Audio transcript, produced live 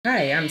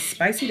Hi, I'm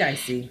Spicy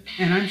Dicey,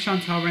 And I'm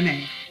Chantal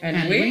Renee.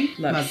 and we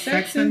love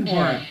sex and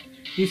horror.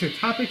 These are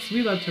topics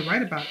we love to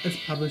write about as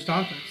published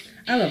authors.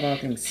 I love all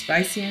things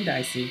spicy and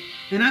dicey.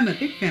 And I'm a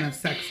big fan of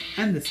sex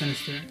and the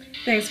sinister.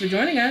 Thanks for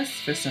joining us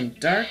for some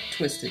dark,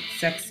 twisted,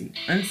 sexy,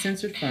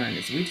 uncensored fun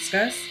as we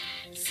discuss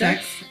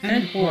sex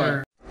and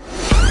horror.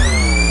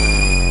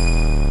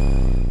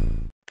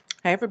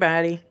 Hey,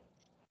 everybody.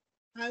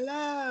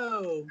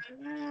 Hello.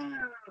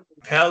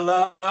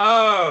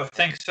 Hello.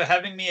 Thanks for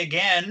having me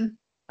again.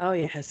 Oh,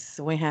 yes,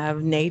 we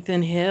have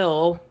Nathan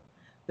Hill,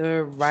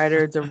 the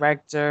writer,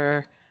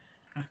 director,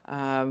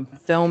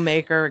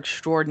 filmmaker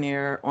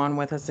extraordinaire, on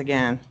with us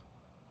again.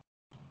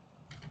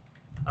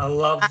 I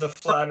love the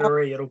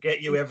flattery. It'll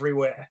get you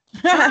everywhere.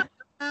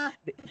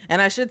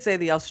 And I should say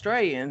the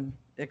Australian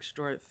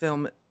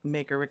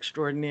filmmaker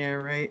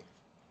extraordinaire, right?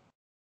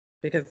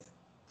 Because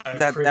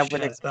that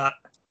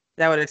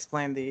would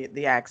explain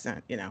the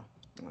accent, you know.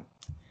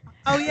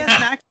 Oh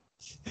yes,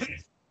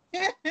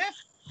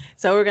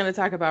 So we're going to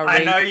talk about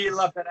rape. I know you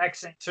love that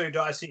accent too,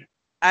 Dicey.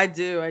 I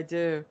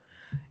do.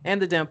 And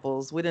the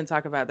dimples. We didn't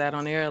talk about that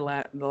on air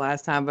the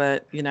last time,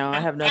 but you know, I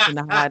have nothing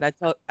to hide.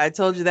 I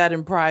told you that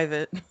in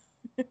private.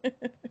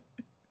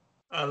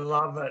 I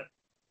love it.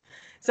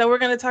 So we're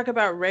going to talk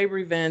about rape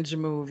revenge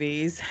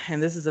movies,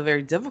 and this is a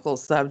very difficult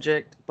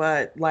subject,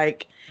 but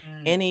like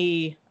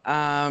any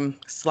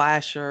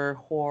slasher,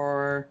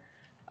 horror,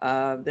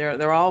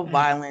 they're all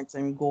violence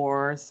and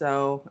gore.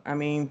 So I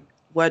mean,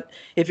 what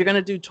if you're going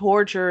to do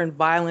torture and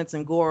violence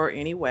and gore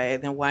anyway,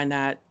 then why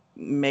not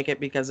make it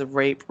because of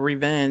rape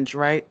revenge,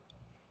 right?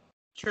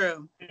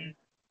 True.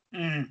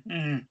 I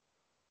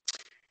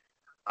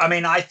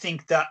mean, I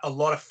think that a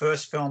lot of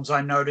first films,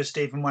 I noticed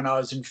even when I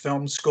was in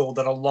film school,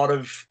 that a lot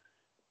of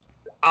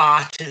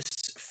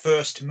artists'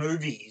 first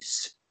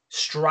movies,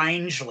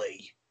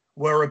 strangely,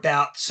 were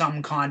about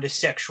some kind of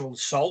sexual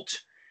assault.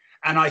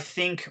 And I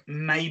think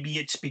maybe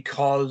it's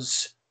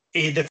because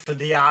either for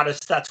the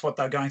artist, that's what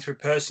they're going through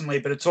personally,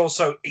 but it's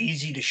also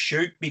easy to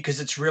shoot because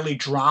it's really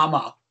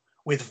drama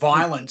with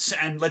violence.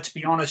 And let's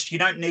be honest, you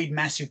don't need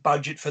massive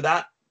budget for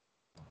that.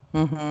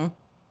 Mm-hmm.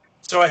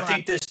 So I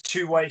think there's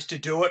two ways to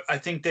do it. I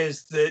think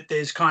there's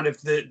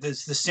the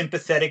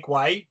sympathetic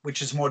way,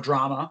 which is more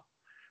drama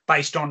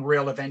based on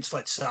real events,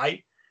 let's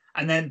say.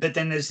 But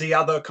then there's the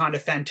other kind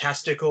of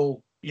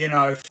fantastical,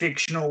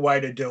 fictional way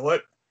to do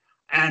it.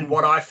 And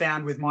what I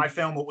found with my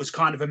film, it was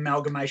kind of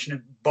amalgamation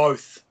of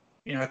both,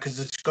 because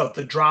it's got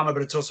the drama,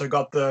 but it's also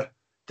got the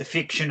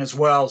fiction as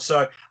well.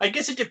 So I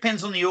guess it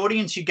depends on the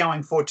audience you're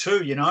going for too,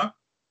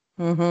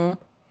 Mm-hmm.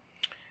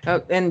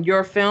 And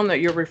your film that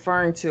you're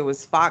referring to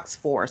is Fox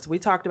Force. We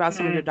talked about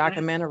some of your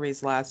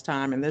documentaries last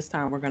time, and this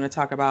time we're going to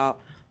talk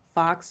about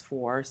Fox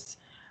Force.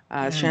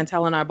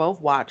 Chantel and I both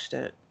watched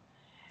it.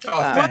 Oh,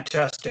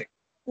 fantastic.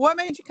 What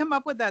made you come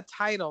up with that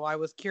title? I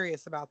was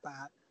curious about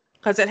that.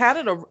 Because it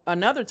had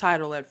another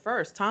title at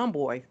first,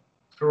 Tomboy.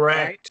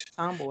 Correct.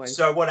 Right? Tomboy.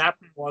 So what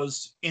happened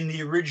was, in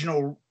the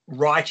original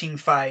writing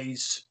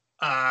phase,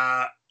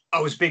 I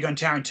was big on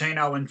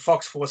Tarantino, and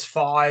Fox Force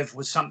 5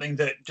 was something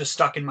that just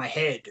stuck in my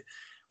head.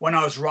 When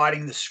I was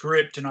writing the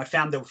script and I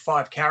found there were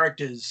 5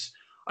 characters,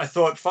 I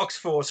thought Fox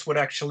Force would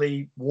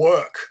actually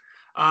work.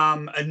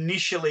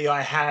 Initially,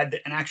 I had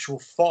an actual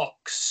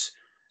fox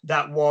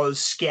that was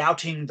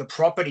scouting the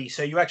property.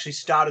 So you actually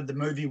started the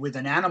movie with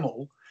an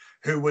animal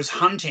who was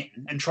hunting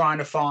and trying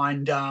to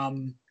find,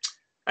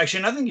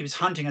 actually, I don't think he was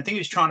hunting. I think he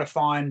was trying to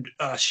find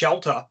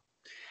shelter.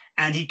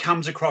 And he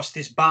comes across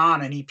this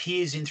barn and he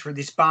peers in through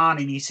this barn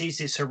and he sees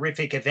this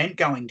horrific event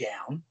going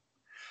down.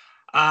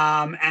 So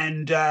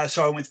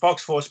I went with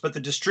Fox Force, but the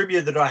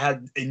distributor that I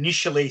had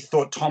initially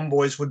thought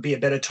Tomboys would be a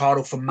better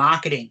title for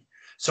marketing.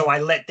 So I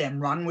let them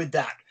run with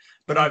that.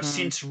 But I've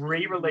since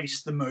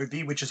re-released the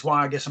movie, which is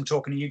why I guess I'm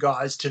talking to you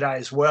guys today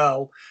as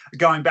well,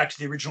 going back to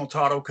the original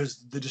title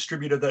because the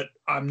distributor that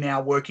I'm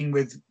now working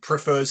with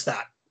prefers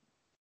that.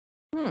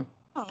 Oh,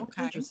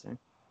 okay. Interesting.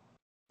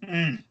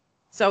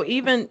 So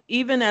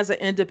even as an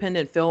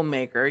independent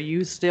filmmaker,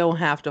 you still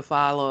have to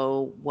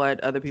follow what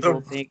other people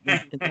think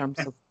in terms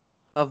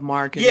of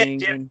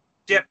marketing.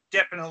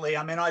 Definitely.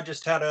 I mean, I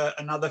just had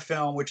another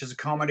film, which is a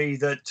comedy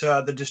that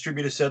the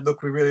distributor said,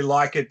 look, we really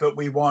like it, but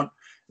we want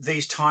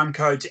these time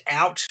codes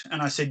out.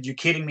 And I said, you're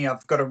kidding me.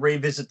 I've got to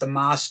revisit the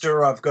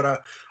master. I've got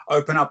to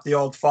open up the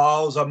old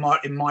files.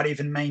 It might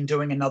even mean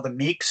doing another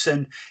mix.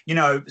 And,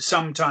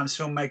 sometimes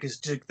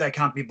filmmakers, they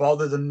can't be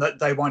bothered and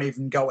they won't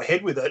even go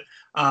ahead with it.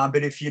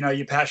 But if,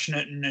 you're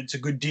passionate and it's a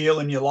good deal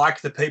and you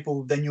like the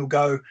people, then you'll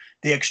go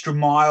the extra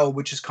mile,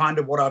 which is kind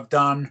of what I've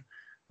done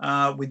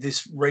with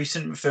this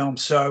recent film.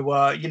 So,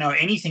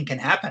 anything can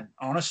happen,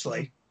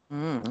 honestly.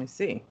 I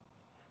see.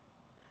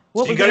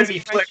 What so you got to be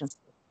flexible.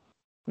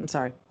 I'm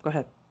sorry. Go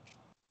ahead.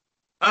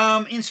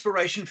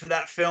 Inspiration for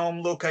that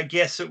film. Look, I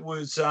guess it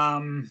was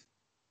a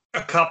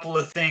couple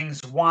of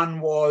things. One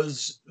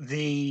was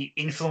the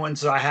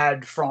influence I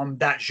had from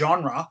that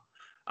genre.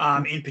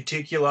 In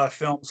particular,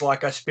 films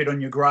like I Spit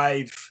on Your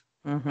Grave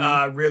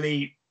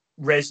really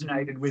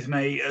resonated with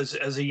me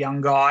as a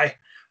young guy.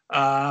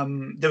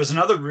 There was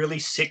another really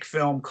sick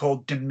film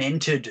called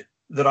Demented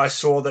that I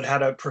saw that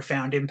had a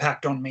profound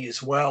impact on me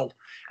as well.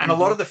 And a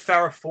lot of the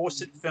Farrah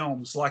Fawcett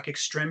films, like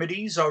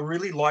Extremities, I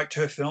really liked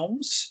her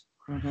films.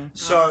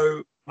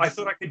 So I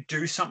thought I could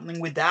do something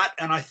with that.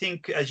 And I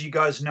think, as you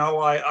guys know,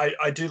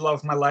 I do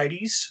love my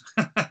ladies.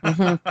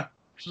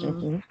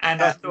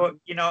 And I thought,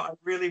 I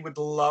really would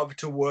love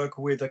to work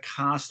with a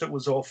cast that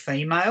was all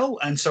female.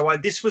 And so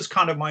this was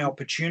kind of my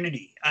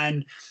opportunity.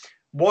 And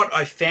what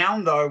I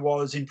found, though,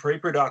 was in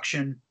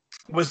pre-production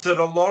was that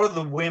a lot of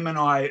the women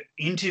I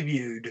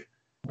interviewed,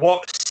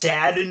 what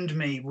saddened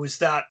me was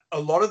that a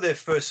lot of their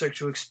first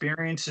sexual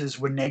experiences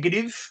were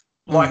negative,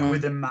 like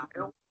with a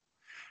male.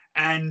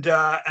 And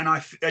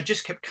I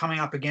just kept coming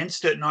up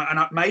against it, and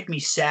it made me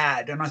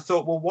sad. And I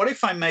thought, well, what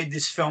if I made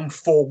this film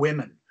for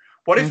women?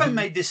 What if I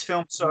made this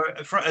film so,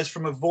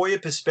 from a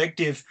voyeur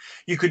perspective,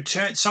 you could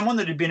turn someone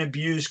that had been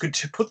abused could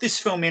put this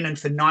film in, and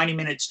for 90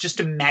 minutes, just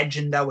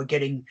imagine they were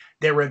getting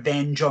their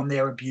revenge on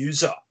their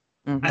abuser.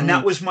 And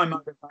that was my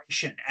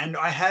motivation. And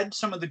I had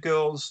some of the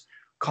girls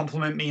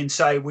compliment me and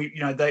say,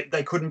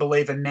 they couldn't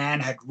believe a man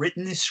had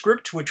written this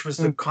script, which was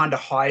the kind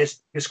of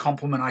biggest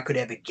compliment I could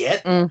ever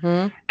get.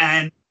 And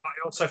I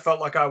also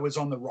felt like I was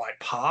on the right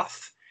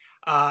path.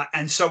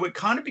 And so it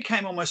kind of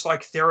became almost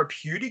like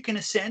therapeutic in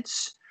a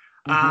sense.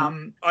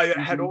 I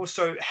had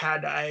also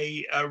had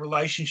a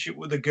relationship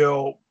with a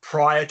girl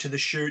prior to the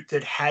shoot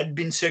that had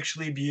been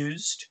sexually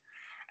abused.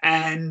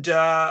 And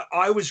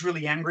I was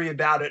really angry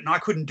about it, and I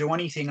couldn't do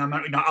anything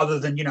other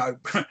than,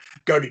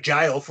 go to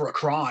jail for a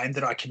crime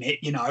that I commit,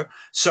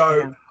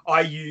 So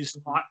I used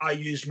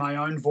my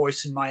own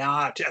voice and my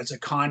art as a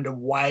kind of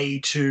way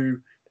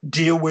to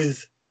deal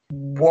with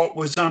what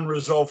was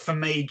unresolved for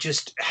me,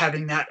 just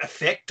having that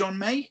effect on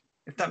me,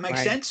 if that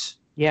makes sense.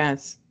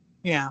 Yes.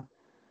 Yeah.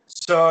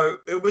 So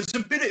I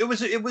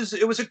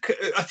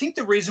think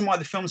the reason why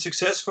the film's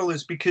successful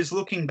is because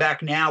looking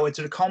back now, it's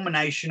a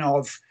culmination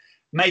of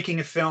making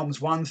a film's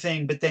one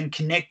thing, but then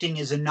connecting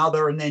is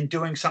another, and then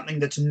doing something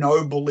that's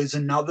noble is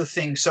another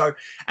thing. So,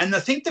 and I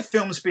think the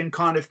film's been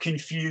kind of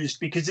confused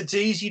because it's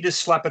easy to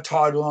slap a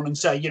title on and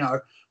say,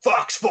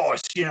 Fox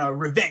Force,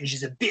 revenge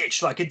is a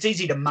bitch. Like, it's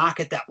easy to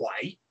market that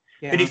way.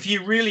 Yeah. But if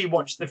you really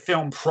watch the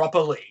film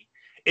properly,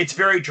 it's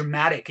very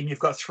dramatic, and you've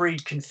got 3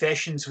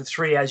 confessions with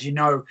 3, as you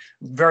know,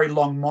 very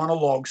long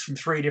monologues from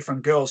 3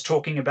 different girls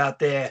talking about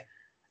their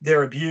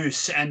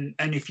abuse. And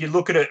if you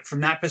look at it from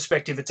that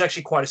perspective, it's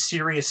actually quite a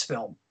serious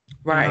film.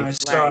 Right.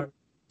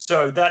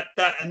 So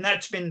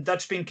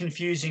that's been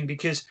confusing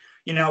because,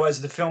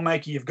 as the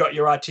filmmaker, you've got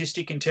your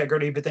artistic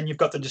integrity, but then you've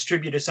got the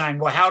distributor saying,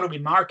 well, how do we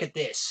market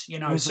this?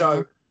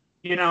 So,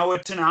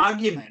 it's an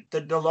argument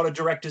that a lot of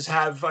directors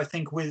have, I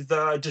think, with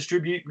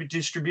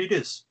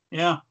distributors.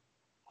 Yeah.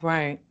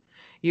 Right.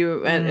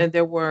 And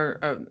there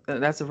were,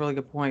 that's a really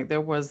good point. There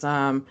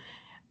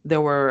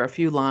were a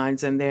few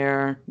lines in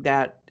there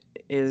that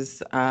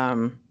is,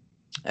 I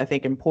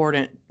think,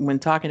 important when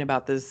talking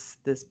about this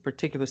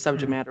particular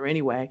subject matter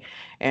anyway.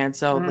 And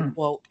so the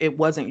quote, "It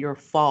wasn't your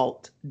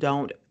fault.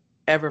 Don't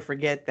ever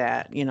forget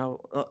that,"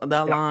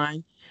 that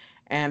line.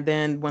 And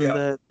then when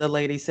the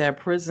lady said,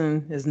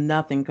 "Prison is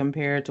nothing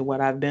compared to what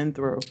I've been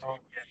through."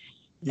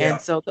 Yeah.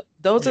 And so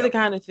those are the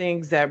kind of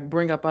things that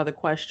bring up other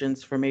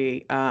questions for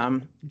me,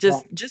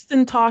 just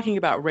in talking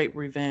about rape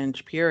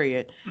revenge,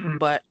 period.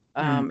 But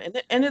and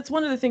it's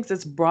one of the things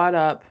that's brought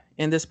up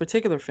in this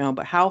particular film,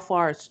 but how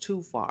far is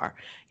too far?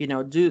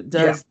 Does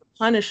the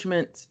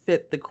punishment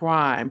fit the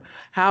crime?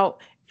 How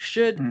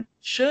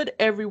should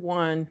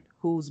everyone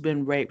who's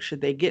been raped, should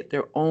they get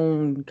their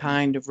own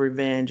kind of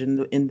revenge, and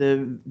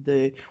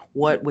the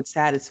what would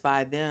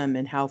satisfy them,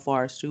 and how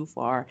far is too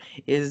far?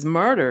 Is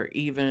murder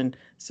even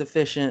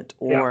sufficient,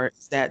 or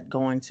is that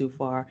going too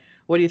far?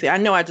 What do you think? I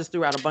know I just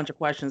threw out a bunch of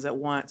questions at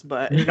once,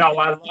 but no,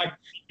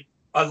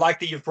 I like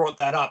that you've brought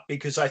that up,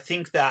 because I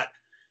think that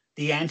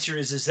the answer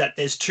is that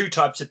there's 2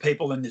 types of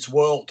people in this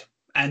world,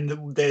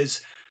 and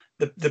there's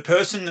the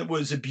person that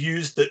was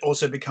abused that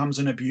also becomes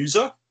an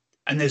abuser.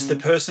 And there's the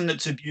person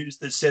that's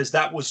abused that says,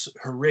 that was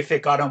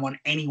horrific. I don't want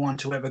anyone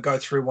to ever go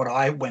through what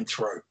I went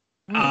through.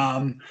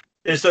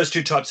 There's those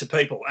 2 types of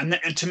people. And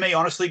to me,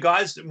 honestly,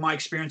 guys, my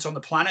experience on the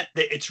planet,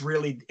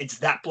 it's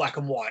that black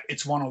and white.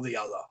 It's one or the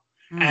other.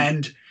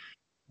 And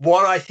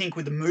what I think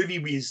with the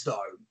movie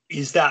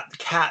is that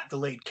Kat, the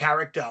lead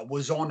character,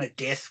 was on a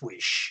death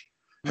wish.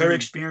 Her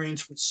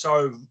experience was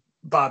so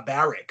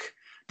barbaric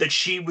that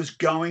she was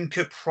going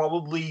to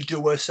probably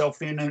do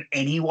herself in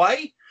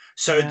anyway.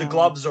 So the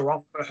gloves are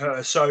off for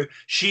her. So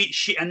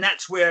she and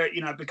that's where,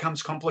 it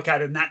becomes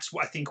complicated. And that's,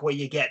 I think, where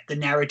you get the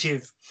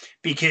narrative,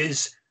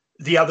 because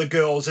the other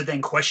girls are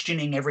then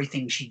questioning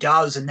everything she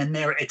does. And then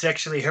it's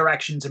actually her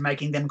actions are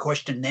making them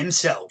question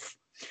themselves.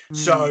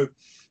 So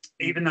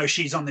even though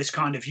she's on this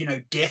kind of,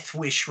 death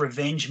wish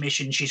revenge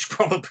mission, she's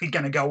probably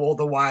going to go all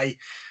the way,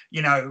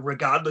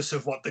 regardless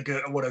of what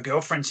her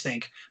girlfriends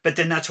think. But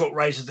then that's what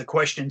raises the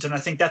questions. And I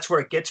think that's where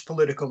it gets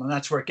political, and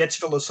that's where it gets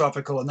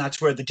philosophical, and that's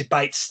where the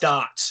debate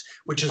starts,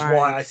 which is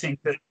why I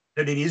think that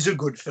it is a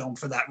good film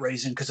for that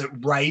reason, because it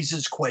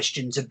raises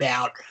questions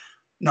about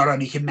not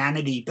only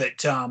humanity, but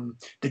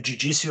the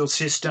judicial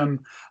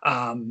system,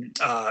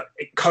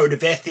 code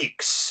of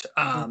ethics,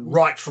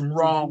 right from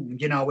wrong.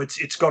 You know,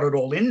 it's got it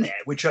all in there,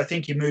 which I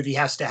think your movie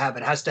has to have.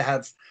 It has to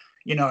have,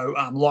 you know,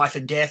 life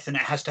and death, and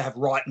it has to have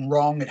right and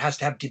wrong. It has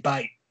to have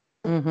debate.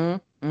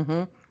 Mm-hmm.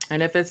 Mm-hmm.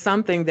 And if it's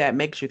something that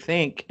makes you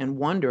think and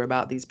wonder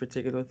about these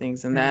particular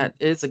things, and that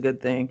is a good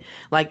thing.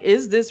 Like,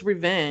 is this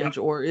revenge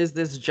or is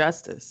this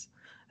justice?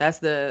 That's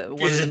the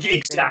one of the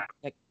main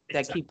things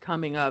that keep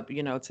coming up,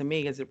 you know, to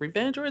me. Is it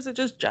revenge or is it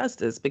just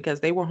justice? Because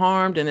they were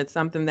harmed and it's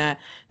something that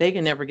they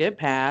can never get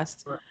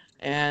past. Right.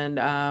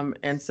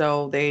 And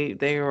so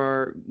they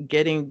are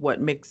getting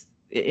what makes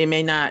it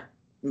may not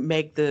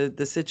make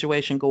the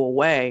situation go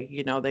away.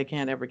 You know, they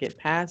can't ever get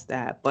past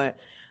that, but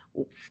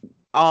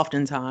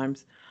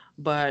oftentimes.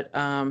 But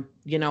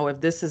you know,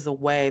 if this is a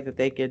way that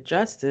they get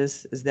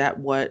justice, is that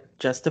what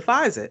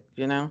justifies it?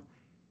 You know?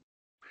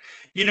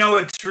 You know,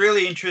 it's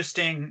really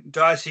interesting,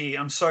 Dicey.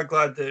 I'm so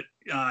glad that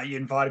you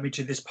invited me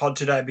to this pod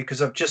today,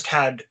 because I've just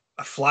had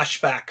a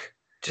flashback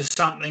to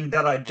something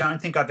that I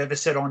don't think I've ever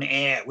said on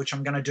air, which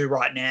I'm going to do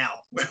right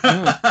now.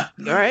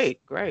 Great.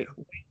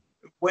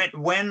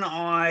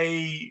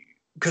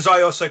 Because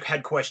I also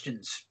had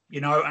questions,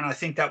 you know, and I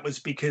think that was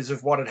because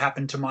of what had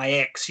happened to my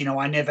ex. You know,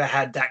 I never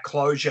had that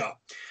closure.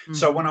 Mm-hmm.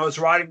 So when I was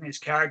writing these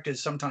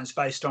characters, sometimes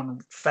based on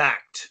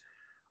fact,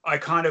 I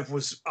kind of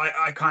was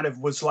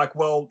like,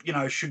 well, you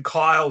know, should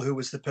Kyle, who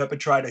was the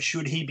perpetrator,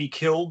 should he be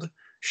killed?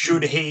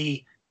 Should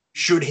he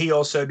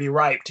also be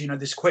raped? You know,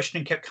 this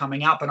question kept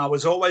coming up, and I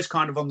was always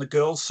kind of on the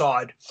girl's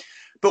side.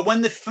 But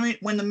when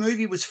the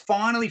movie was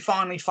finally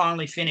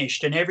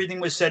finished and everything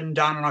was said and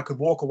done, and I could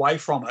walk away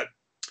from it,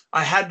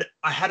 I had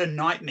a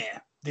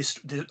nightmare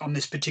on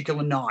this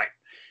particular night.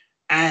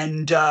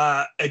 And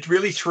it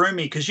really threw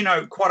me, because, you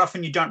know, quite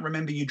often you don't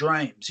remember your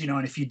dreams, you know,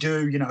 and if you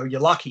do, you know, you're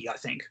lucky, I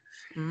think.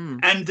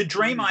 And the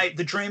dream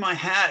I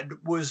had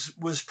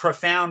was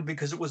profound,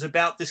 because it was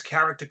about this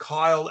character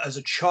Kyle as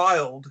a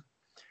child,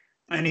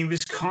 and he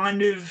was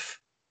kind of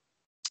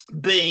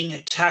being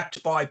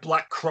attacked by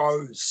black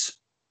crows.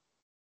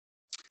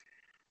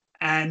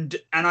 And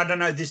I don't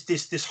know,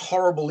 this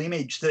horrible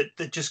image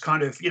that just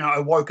kind of, you know, I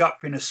woke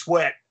up in a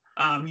sweat,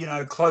 you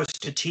know, close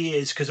to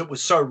tears, because it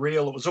was so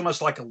real. It was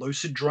almost like a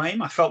lucid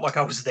dream. I felt like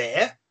I was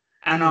there.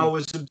 And I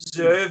was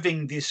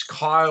observing this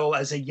Kyle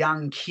as a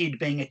young kid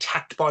being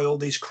attacked by all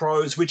these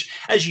crows, which,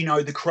 as you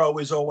know, the crow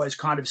is always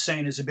kind of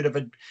seen as a bit of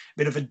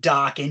a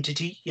dark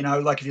entity. You know,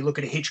 like if you look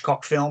at a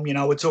Hitchcock film, you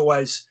know, it's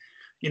always,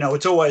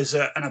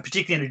 and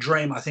particularly in a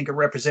dream, I think it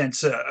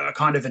represents a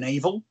kind of an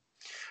evil.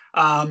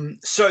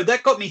 So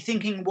that got me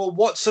thinking, well,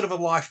 what sort of a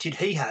life did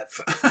he have?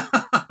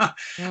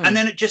 And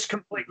then it just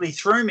completely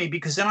threw me,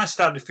 because then I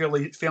started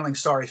feeling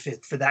sorry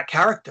for that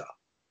character.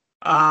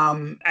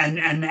 And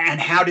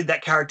how did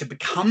that character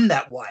become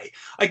that way?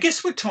 I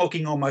guess we're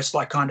talking almost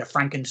like kind of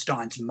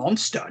Frankenstein's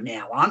monster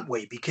now, aren't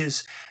we?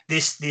 Because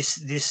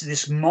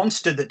this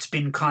monster that's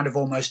been kind of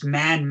almost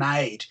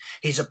man-made,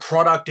 he's a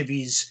product of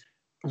his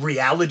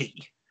reality.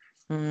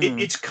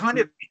 It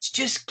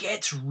just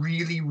gets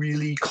really,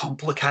 really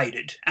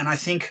complicated. And I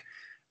think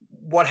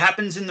what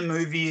happens in the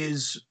movie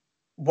is,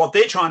 what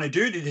they're trying to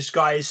do to this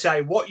guy is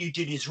say, what you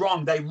did is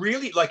wrong. They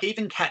really, like,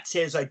 even Kat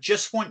says, I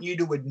just want you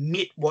to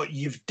admit what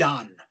you've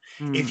done.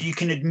 If you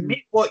can admit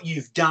what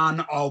you've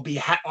done,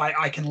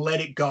 I can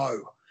let it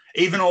go.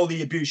 Even all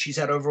the abuse she's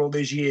had over all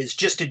these years,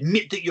 just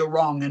admit that you're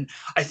wrong. And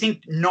I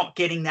think not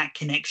getting that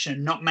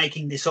connection, not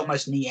making this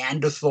almost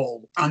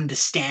Neanderthal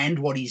understand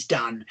what he's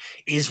done,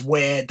 is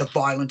where the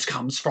violence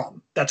comes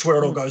from. That's where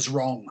it all goes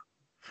wrong.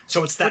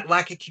 So it's that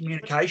lack of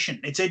communication.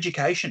 It's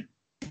education.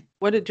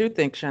 What did you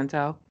think,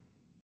 Chantal?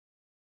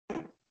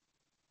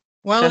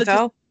 Well, it's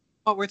just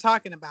what we're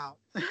talking about.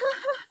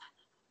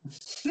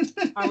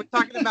 Are we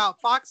talking about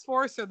Fox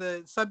Force or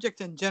the subject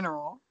in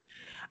general?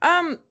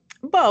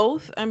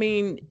 Both. I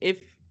mean,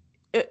 if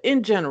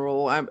in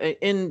general,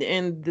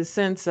 in the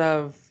sense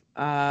of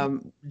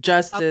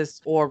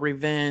justice or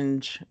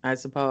revenge, I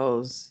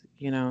suppose,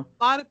 you know.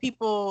 A lot of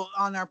people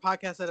on our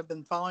podcast that have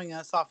been following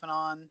us off and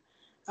on,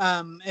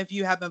 if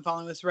you have been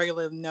following us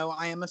regularly, know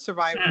I am a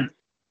survivor.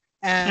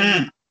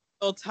 And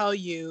I'll tell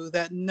you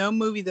that no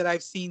movie that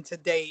I've seen to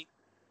date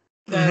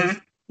does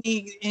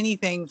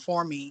anything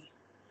for me.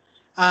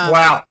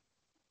 Wow.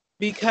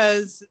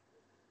 Because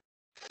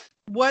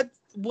what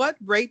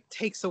rape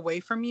takes away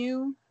from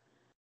you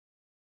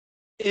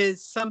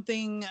is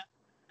something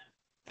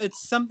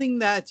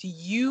that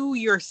you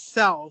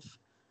yourself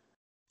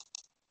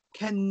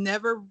can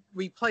never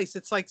replace.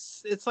 It's like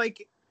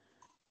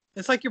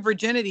your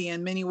virginity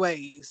in many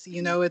ways.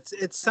 You know, it's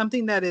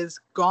something that is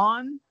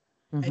gone,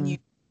 and you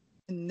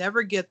can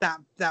never get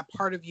that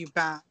part of you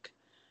back.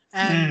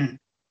 And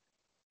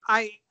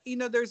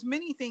there's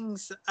many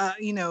things,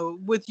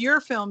 with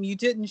your film, you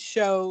didn't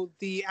show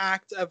the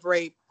act of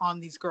rape on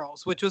these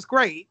girls, which was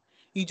great.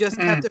 You just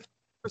kept it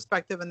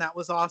perspective, and that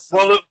was awesome.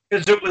 Well,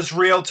 because it was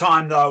real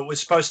time, though. It was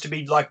supposed to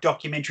be like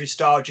documentary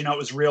style. You know, it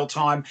was real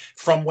time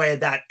from where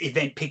that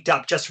event picked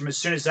up, just from as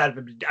soon as they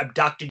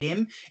abducted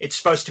him. It's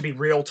supposed to be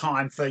real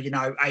time for,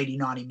 80,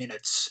 90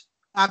 minutes.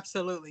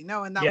 Absolutely.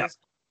 No, and that was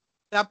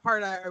that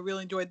part I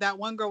really enjoyed. That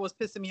one girl was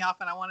pissing me off,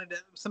 and I wanted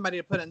somebody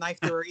to put a knife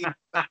through her ear.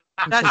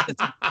 That's just,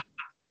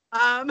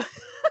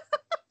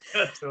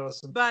 That's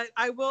awesome. But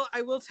I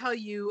will tell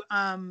you,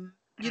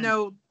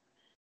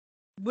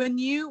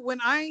 when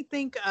I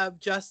think of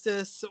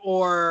justice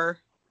or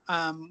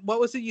what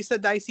was it you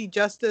said, Dicey?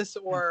 Justice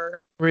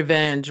or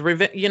revenge.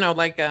 Revenge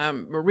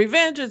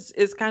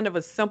is kind of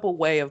a simple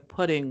way of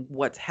putting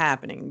what's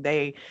happening.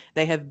 They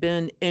have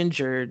been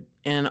injured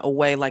in a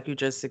way, like you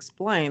just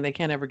explained, they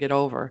can't ever get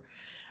over.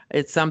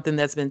 It's something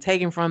that's been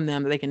taken from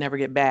them that they can never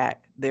get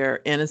back.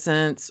 Their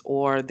innocence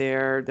or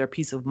their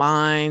peace of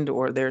mind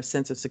or their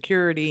sense of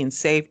security and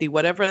safety,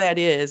 whatever that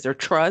is, their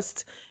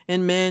trust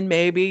in men,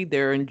 maybe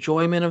their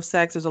enjoyment of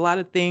sex. There's a lot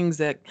of things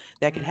that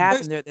can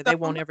happen there that they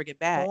won't ever get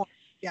back.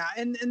 Yeah,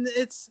 and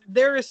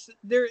there's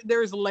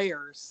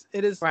layers.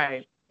 It is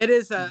right. It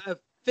is a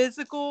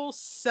physical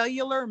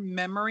cellular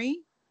memory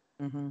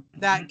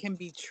that can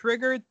be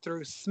triggered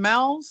through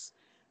smells,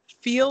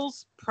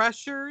 feels,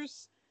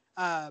 pressures,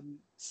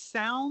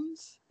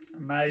 sounds.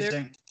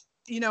 Amazing.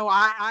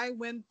 I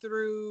went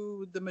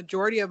through the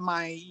majority of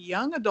my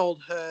young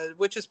adulthood,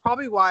 which is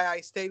probably why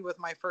I stayed with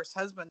my first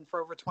husband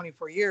for over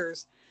 24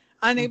 years,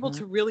 unable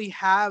to really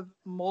have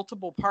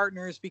multiple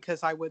partners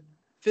because I would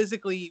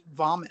physically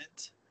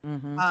vomit.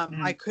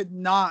 I could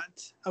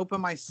not open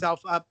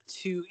myself up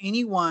to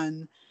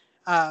anyone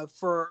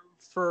for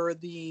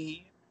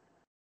the,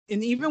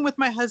 and even with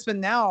my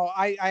husband now,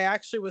 I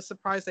actually was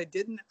surprised I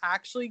didn't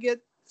actually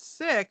get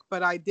sick,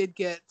 but I did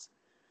get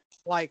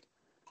like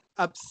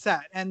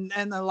upset. And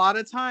a lot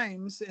of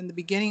times in the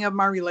beginning of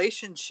my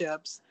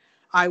relationships,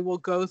 I will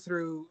go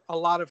through a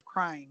lot of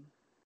crying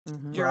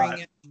during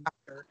and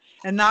after,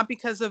 and not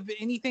because of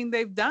anything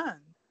they've done.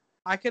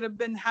 I could have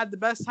had the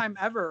best time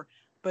ever,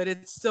 but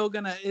it's still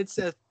it's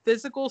a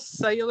physical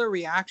cellular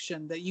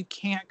reaction that you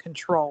can't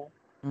control.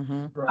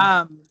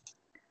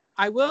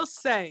 I will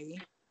say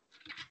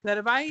that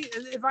if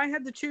I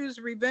had to choose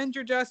revenge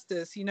or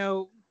justice,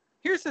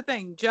 here's the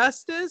thing.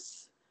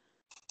 Justice,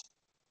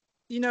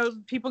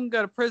 people can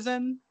go to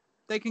prison.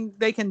 They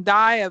can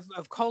die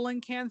of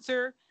colon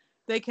cancer.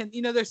 They can,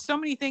 there's so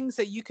many things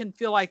that you can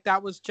feel like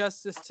that was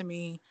justice to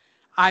me.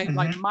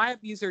 Like my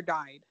abuser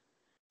died.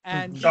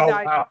 And he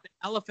died of the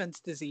elephant's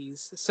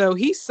disease. So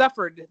he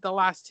suffered the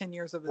last 10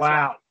 years of his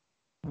life.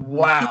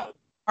 Wow.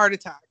 Heart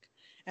attack.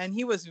 And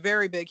he was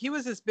very big. He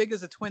was as big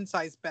as a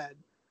twin-size bed.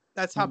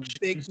 That's how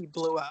big he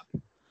blew up.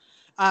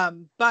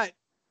 But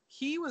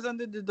he was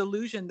under the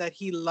delusion that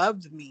he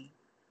loved me.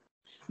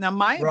 Now,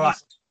 my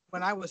abuse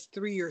when I was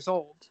 3 years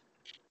old.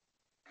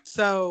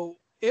 So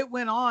it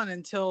went on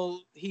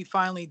until he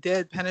finally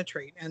did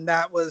penetrate. And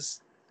that was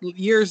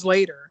years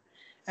later.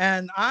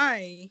 And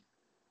I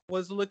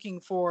was looking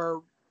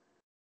for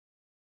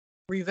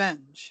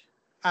revenge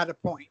at a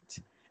point,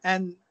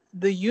 and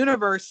the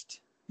universe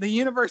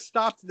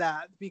stopped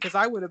that because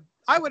I would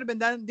have been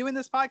done doing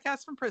this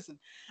podcast from prison.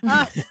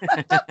 Wow.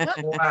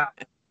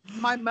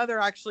 My mother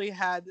actually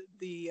had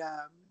the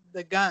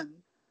gun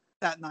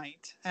that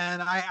night,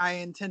 and I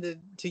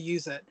intended to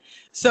use it.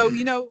 So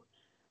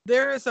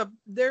there is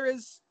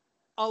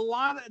a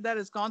lot that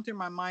has gone through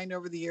my mind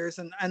over the years,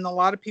 and a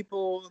lot of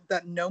people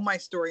that know my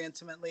story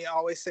intimately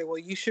always say, well,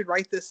 you should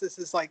write this. This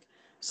is like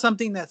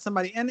something that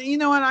somebody, and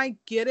and I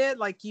get it.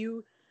 Like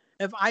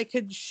if I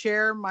could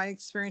share my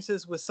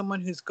experiences with someone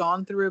who's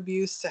gone through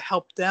abuse to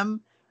help them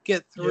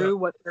get through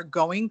what they're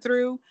going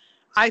through,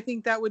 I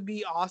think that would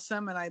be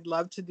awesome. And I'd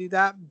love to do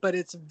that, but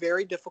it's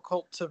very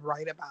difficult to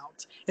write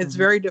about. It's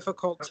very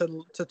difficult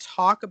to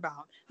talk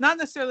about, not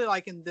necessarily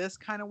like in this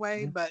kind of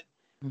way, but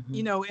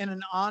in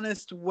an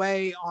honest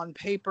way on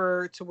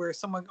paper to where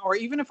someone, or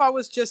even if I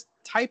was just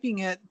typing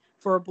it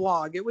for a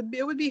blog, it would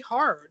be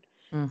hard.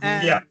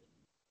 And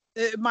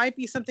it might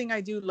be something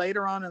I do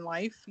later on in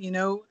life.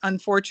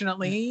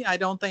 Unfortunately, I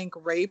don't think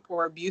rape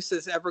or abuse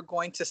is ever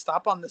going to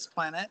stop on this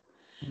planet.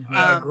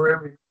 I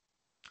agree.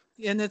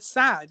 And it's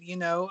sad,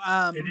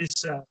 it is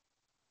sad.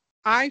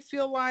 I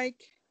feel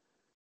like,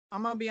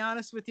 I'm going to be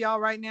honest with y'all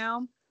right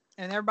now,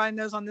 and everybody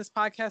knows on this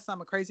podcast, I'm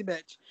a crazy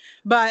bitch.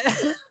 But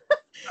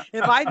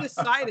if I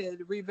decided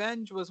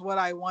revenge was what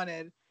I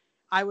wanted,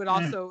 I would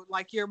also,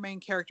 like your main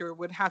character,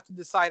 would have to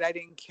decide I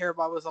didn't care if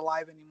I was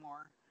alive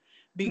anymore,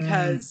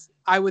 because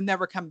I would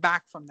never come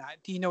back from that.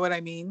 Do you know what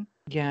I mean?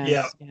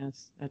 Yes,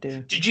 I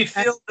do. Did you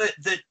feel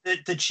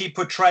that she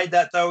portrayed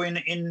that though in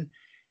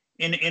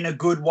a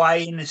good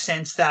way, in the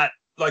sense that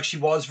like she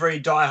was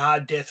very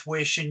diehard Death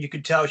Wish, and you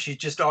could tell she's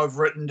just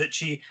over it, and that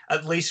she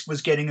at least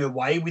was getting her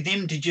way with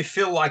him? Did you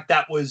feel like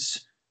that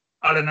was,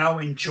 I don't know,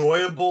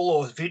 enjoyable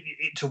or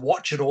to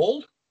watch it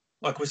all?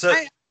 Like, was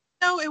it?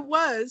 No, it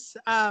was.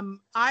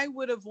 I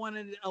would have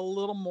wanted a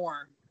little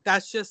more.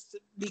 That's just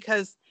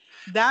because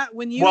that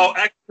when you. Well,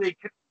 actually,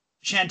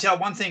 Chantel,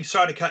 one thing.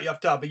 Sorry to cut you off,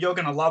 Dad, but you're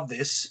going to love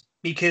this.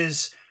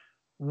 because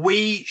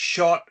we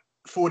shot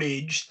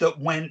footage that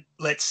went,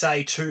 let's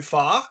say, too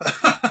far,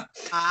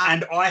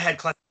 and I had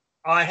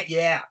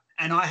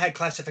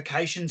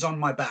classifications on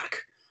my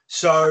back.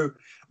 So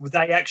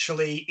they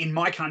actually, in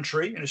my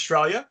country, in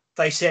Australia,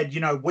 they said,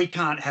 we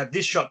can't have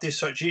this shot,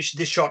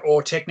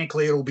 or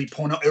technically it'll be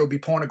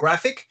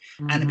pornographic,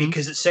 and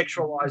because it's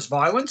sexualized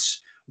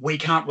violence, we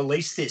can't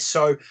release this.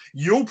 So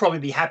you'll probably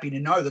be happy to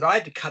know that I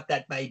had to cut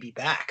that baby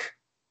back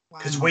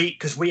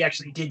because we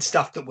actually did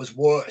stuff that was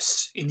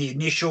worse in the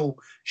initial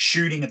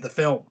shooting of the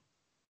film.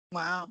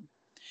 Wow.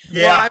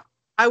 Yeah. Well,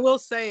 I will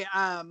say,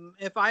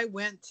 if I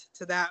went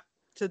to that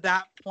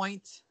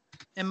point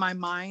in my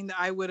mind,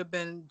 I would have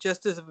been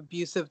just as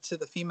abusive to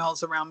the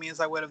females around me as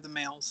I would of the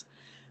males,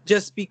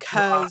 just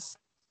because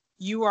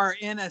you are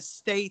in a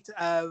state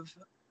of,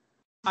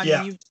 I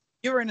mean,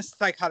 you're in a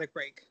psychotic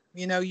break.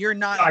 You're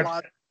not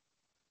allowed.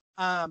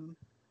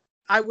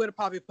 I would have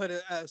probably put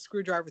a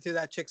screwdriver through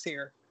that chick's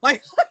ear.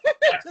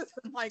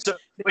 So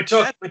we're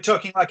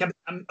talking like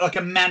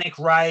a manic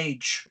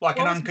rage, like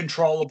an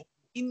uncontrollable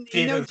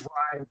fit of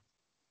rage.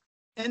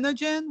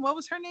 Imogen, what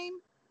was her name?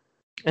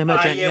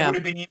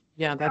 Imogen,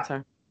 yeah, that's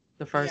her.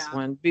 The first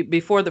one.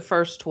 Before the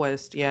first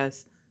twist,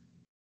 yes.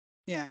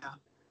 Yeah.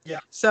 Yeah.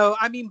 So,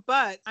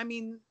 that's,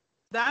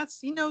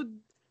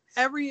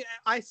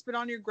 I spit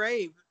on your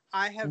grave.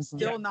 I have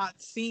still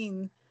not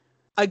seen,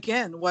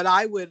 again, what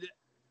I would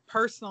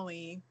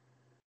personally.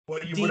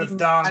 What you would have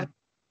done.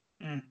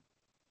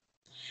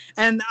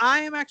 And I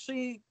am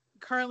actually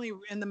currently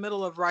in the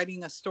middle of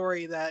writing a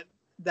story that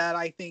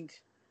I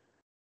think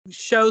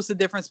shows the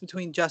difference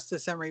between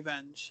justice and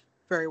revenge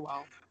very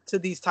well to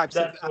these types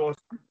of. Awesome.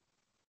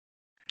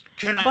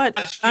 But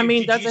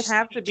does it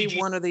have to be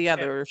one or the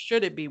other? Or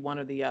should it be one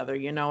or the other?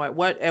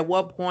 At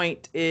what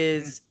point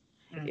is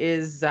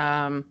it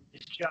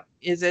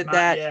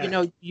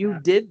that you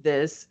did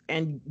this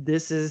and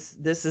this is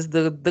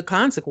the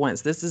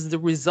consequence? This is the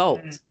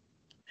result.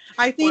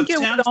 I think it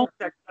sounds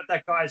like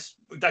that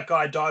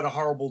guy died a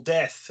horrible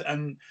death,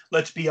 and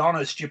let's be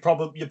honest, it's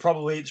probably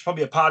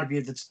a part of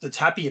you that's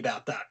happy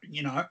about that.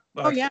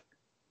 Oh yeah,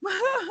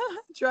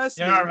 trust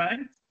me. You know what I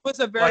mean? It was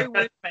a very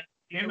weird.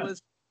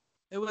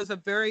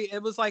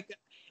 It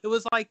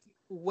was like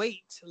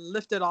weight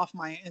lifted off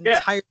my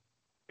entire.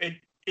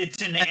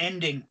 It's an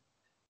ending.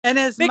 And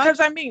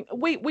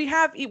we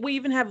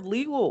even have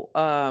legal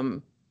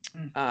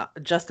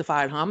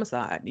justified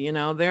homicide.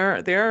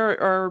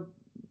 There are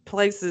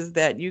places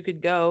that you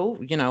could go.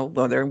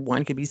 Whether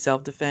one could be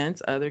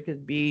self-defense, other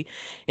could be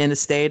in a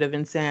state of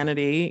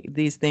insanity.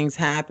 These things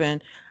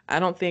happen. I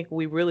don't think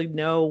we really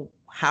know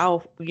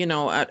how.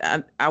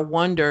 I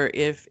wonder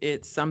if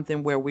it's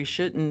something where we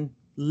shouldn't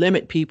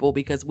limit people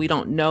because we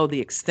don't know the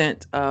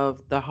extent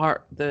of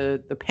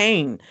the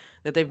pain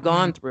that they've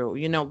gone through.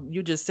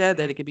 You just said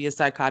that it could be a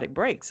psychotic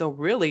break. So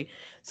really,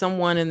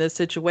 someone in this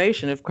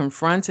situation, if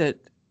confronted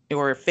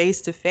or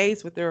face to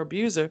face with their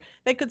abuser,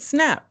 they could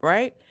snap,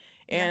 right?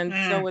 And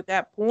so at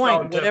that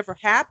point, whatever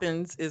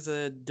happens is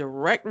a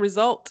direct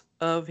result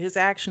of his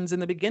actions in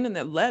the beginning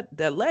that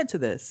led to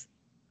this.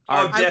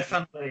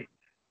 Definitely.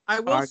 I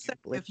will say,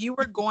 if you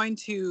were going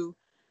to,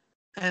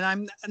 and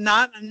I'm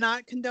not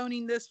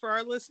condoning this for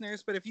our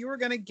listeners, but if you were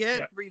going to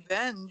get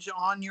revenge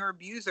on your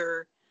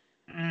abuser,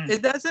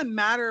 it doesn't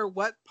matter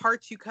what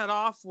parts you cut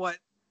off, what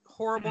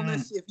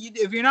horribleness.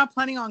 If you're not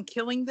planning on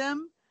killing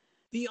them,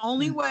 the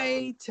only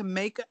way to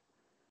make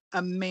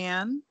a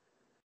man,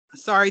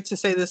 sorry to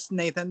say this,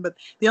 Nathan, but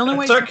the only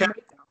way to make a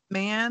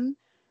man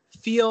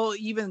feel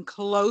even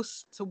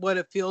close to what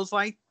it feels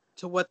like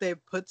to what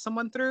they've put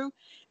someone through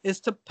is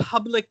to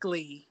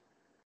publicly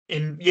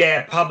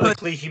humiliate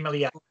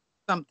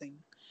something.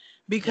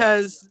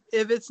 Because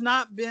if it's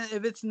not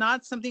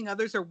something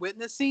others are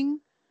witnessing,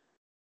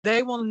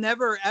 they will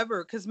never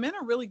ever, because men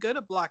are really good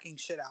at blocking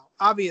shit out,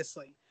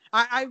 obviously.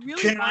 I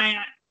really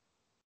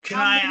can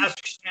I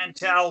ask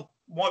Chantel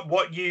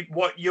what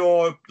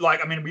you're like?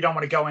 I mean, we don't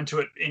want to go into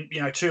it in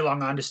too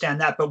long, I understand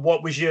that, but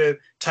what was your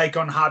take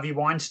on Harvey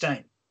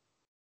Weinstein?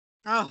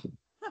 Oh.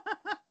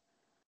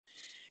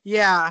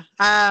 Yeah.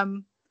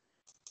 Do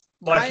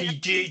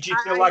you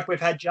feel like we've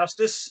had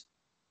justice?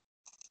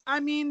 I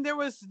mean,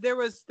 there's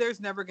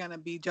never gonna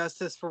be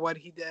justice for what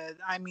he did.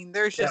 I mean,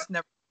 there's just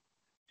never.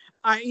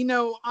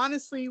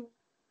 Honestly,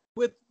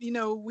 with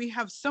we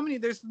have so many.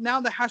 There's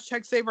now the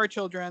hashtag Save Our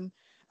Children.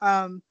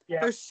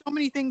 There's so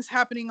many things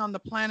happening on the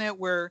planet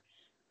where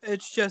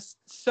it's just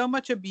so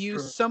much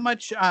abuse, so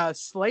much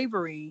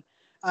slavery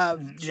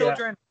of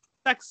children,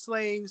 sex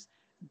slaves,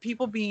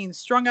 people being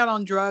strung out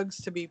on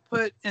drugs to be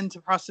put into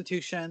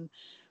prostitution,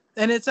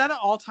 and it's at an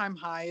all-time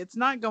high. It's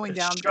not going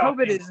down.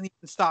 COVID isn't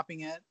even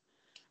stopping it.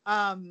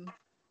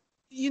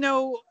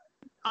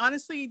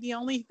 Honestly, the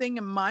only thing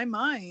in my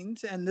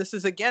mind, and this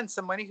is again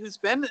somebody who's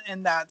been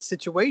in that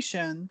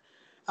situation,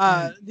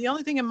 the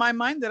only thing in my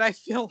mind that I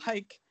feel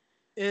like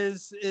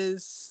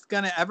is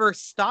gonna ever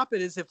stop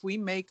it is if we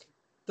make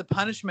the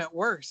punishment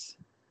worse.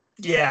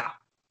 Yeah.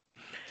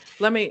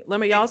 Let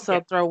me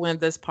also throw in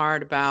this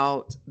part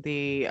about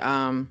the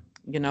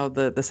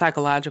the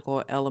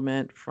psychological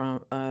element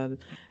from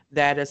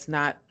that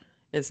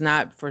it's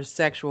not for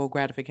sexual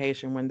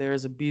gratification when there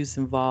is abuse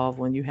involved,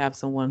 when you have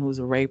someone who's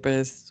a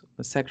rapist,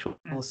 a sexual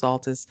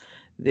assaultist,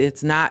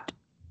 it's not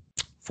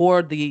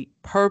for the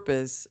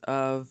purpose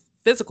of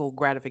physical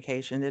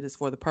gratification. It is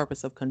for the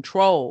purpose of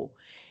control,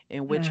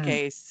 in which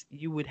case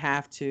you would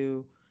have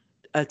to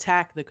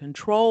attack the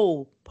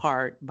control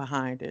part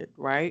behind it,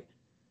 right?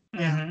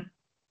 Yeah.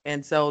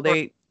 And so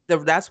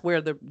that's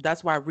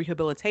why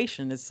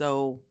rehabilitation is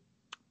so,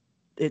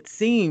 it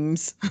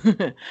seems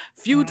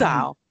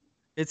futile.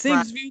 It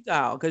seems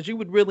futile because you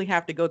would really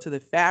have to go to the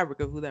fabric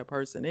of who that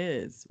person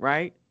is,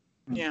 right?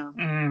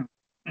 Yeah.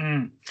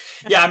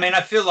 Yeah, I mean, I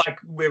feel like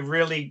we've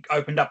really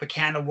opened up a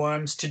can of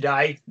worms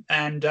today,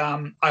 and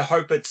I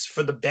hope it's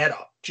for the better.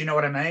 Do you know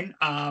what I mean?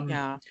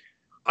 Yeah.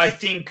 I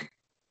think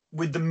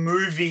with the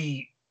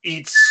movie,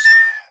 let's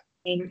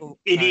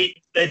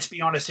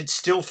be honest, it's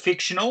still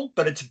fictional,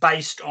 but it's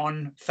based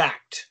on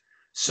fact.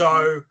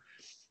 So,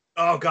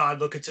 oh God,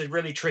 look, it's a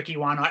really tricky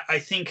one. I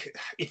think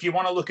if you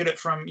want to look at it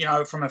from a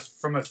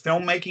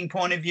filmmaking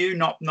point of view,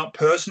 not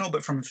personal,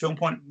 but from a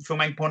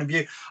filmmaking point of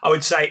view, I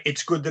would say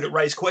it's good that it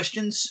raised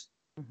questions.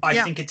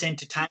 I think it's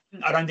entertaining.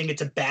 I don't think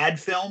it's a bad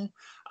film.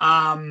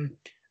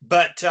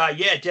 But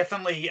yeah,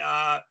 definitely.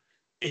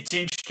 It's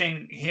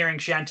interesting hearing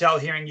Chantel,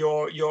 hearing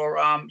your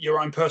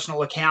own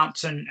personal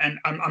accounts, and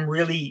I'm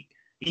really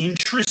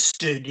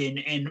interested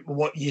in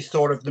what you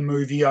thought of the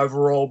movie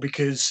overall,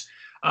 because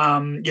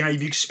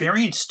you've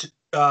experienced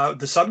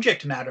the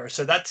subject matter,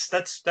 so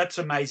that's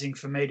amazing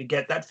for me to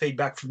get that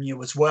feedback from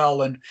you as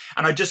well. And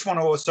I just want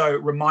to also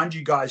remind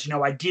you guys,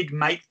 I did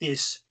make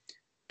this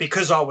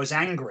because I was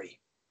angry.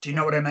 Do you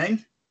know what I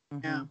mean?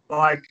 Yeah.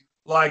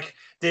 Like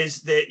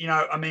there's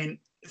I mean,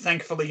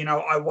 thankfully,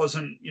 I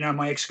wasn't,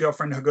 my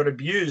ex-girlfriend who got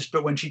abused,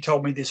 but when she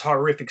told me this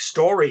horrific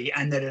story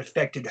and that it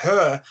affected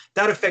her,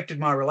 that affected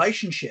my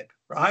relationship,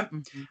 right?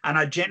 And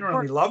I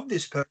genuinely loved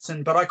this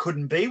person, but I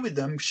couldn't be with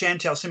them.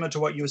 Chantel, similar to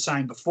what you were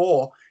saying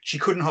before, she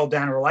couldn't hold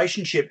down a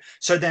relationship.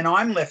 So then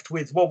I'm left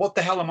with, well, what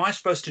the hell am I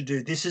supposed to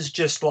do? This is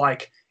just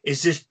like,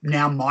 is this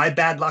now my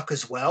bad luck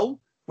as well?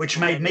 Which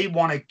made me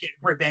want to get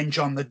revenge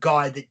on the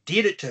guy that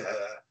did it to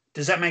her.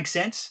 Does that make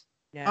sense?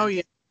 Yeah. Oh,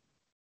 yeah.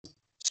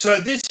 So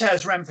this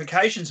has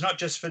ramifications not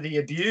just for the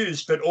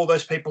abused, but all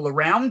those people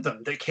around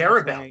them that care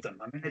about them.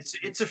 I mean,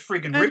 it's a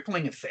friggin'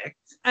 rippling effect.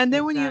 And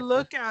then when you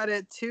look at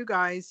it too,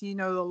 guys,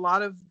 a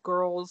lot of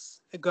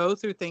girls go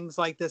through things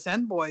like this,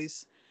 and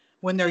boys,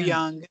 when they're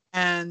young,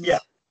 and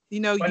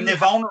when they're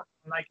vulnerable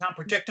and they can't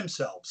protect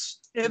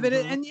themselves. If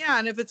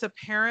if it's a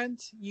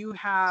parent, you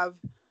have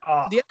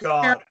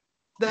the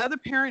other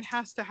parent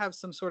has to have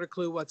some sort of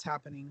clue what's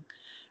happening.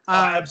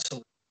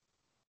 Absolutely.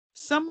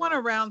 Someone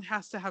around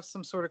has to have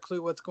some sort of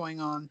clue what's going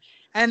on,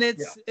 and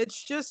it's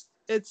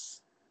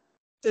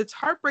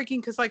heartbreaking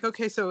because, like,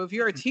 okay, so if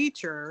you're a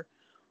teacher,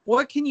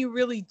 what can you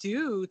really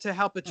do to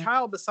help a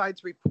child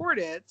besides report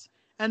it?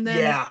 And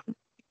then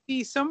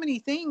see so many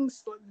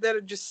things that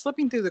are just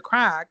slipping through the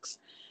cracks.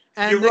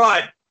 And you're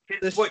right.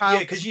 Because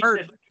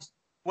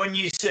when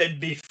you said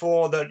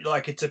before that,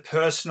 like, it's a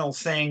personal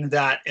thing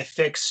that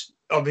affects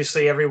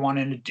obviously everyone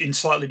in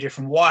slightly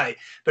different way,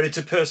 but it's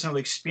a personal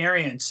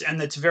experience,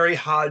 and it's very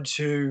hard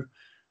to,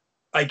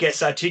 I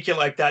guess,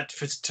 articulate that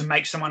to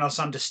make someone else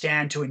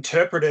understand, to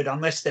interpret it,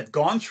 unless they've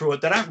gone through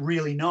it. They don't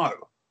really know.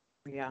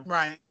 Yeah.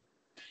 Right.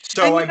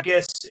 So I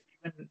guess,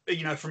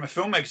 from a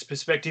filmmaker's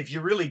perspective,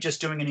 you're really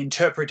just doing an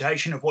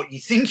interpretation of what you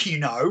think you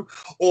know,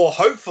 or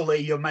hopefully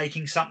you're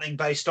making something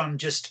based on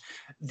just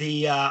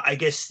the, I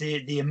guess,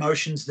 the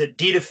emotions that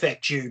did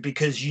affect you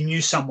because you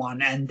knew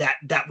someone and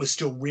that was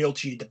still real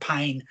to you. The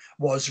pain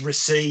was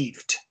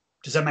received.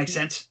 Does that make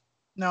sense?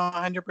 No,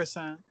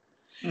 100%.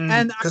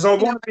 And because I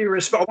want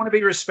to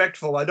be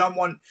respectful. I don't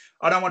want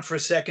for a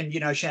second,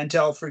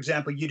 Chantel, for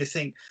example, you to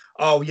think,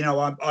 oh,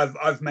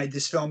 I've made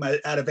this film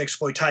out of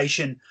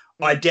exploitation.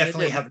 I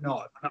definitely have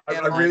not.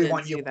 I really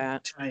want you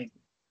that. I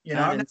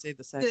didn't see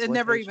the sex. It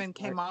never even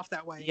came off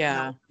that way.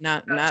 Yeah,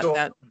 not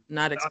exploitation.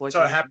 I'm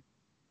so happy.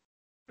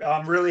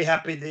 I'm really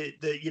happy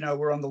that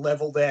we're on the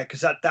level there,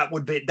 because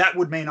that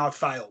would mean I've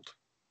failed.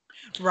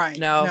 Right.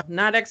 No,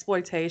 not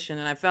exploitation.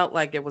 And I felt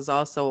like it was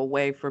also a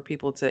way for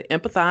people to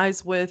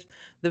empathize with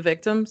the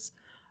victims.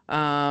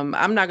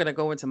 I'm not going to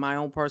go into my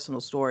own personal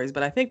stories,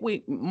 but I think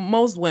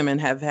most women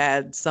have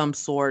had some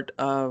sort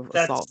of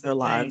assault in their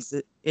lives.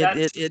 It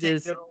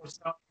is. That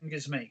always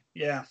angers me.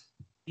 Yeah.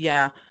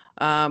 Yeah.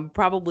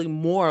 Probably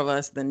more of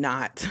us than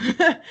not.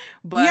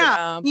 But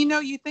yeah,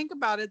 you think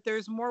about it,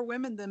 there's more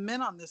women than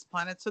men on this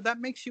planet. So that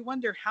makes you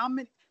wonder how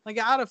many, like,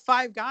 out of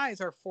 5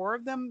 guys, are 4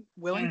 of them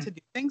willing to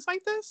do things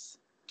like this?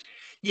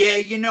 Yeah,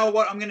 you know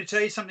what? I'm going to tell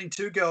you something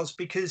too, girls,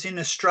 because in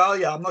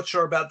Australia, I'm not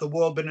sure about the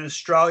world, but in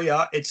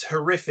Australia, it's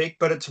horrific,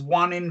 but it's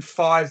 1 in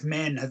 5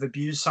 men have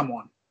abused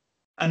someone.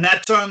 And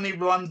that's only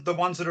the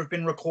ones that have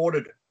been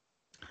recorded.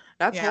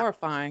 That's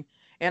horrifying.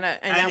 And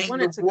I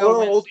wanted to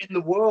go in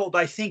the world,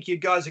 I think you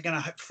guys are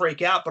going to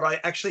freak out, but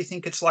I actually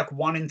think it's like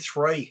 1 in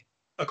 3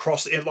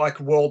 across it, like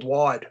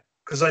worldwide.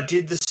 because I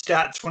did the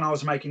stats when I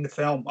was making the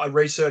film. I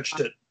researched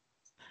it.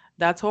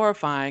 That's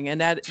horrifying, and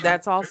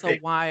that's also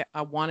why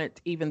I wanted,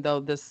 even though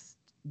this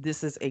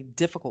is a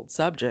difficult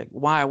subject,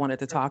 why I wanted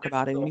to talk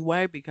about it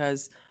anyway,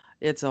 because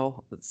it's a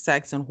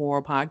sex and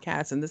horror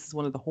podcast, and this is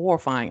one of the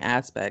horrifying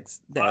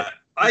aspects that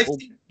people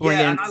bring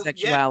into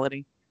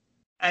sexuality.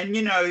 And,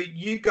 you know,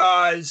 you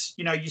guys,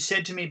 you know, you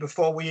said to me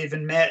before we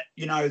even met,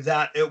 you know,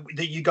 that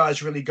you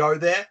guys really go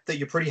there, that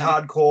you're pretty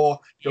hardcore.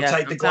 You'll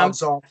take the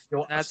gloves off.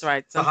 That's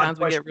right. Sometimes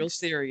we get real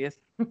serious.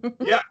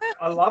 Yeah,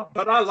 I love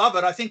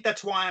it. I think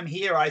that's why I'm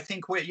here. I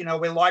think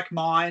we're like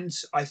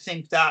minds. I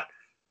think that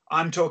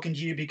I'm talking to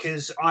you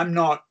because I'm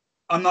not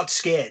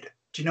scared.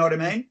 Do you know what I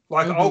mean?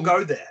 Like, I'll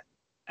go there.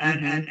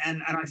 And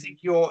I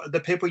think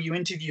the people you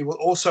interview will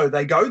also,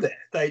 they go there.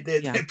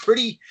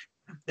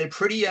 They're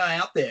pretty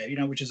out there, you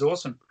know, which is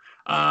awesome.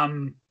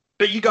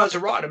 But you guys are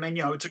right. I mean,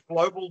 you know, it's a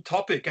global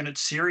topic and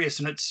it's serious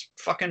and it's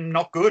fucking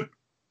not good.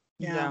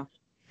 Yeah.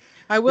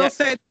 I will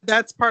say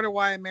that's part of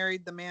why I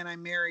married the man I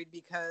married,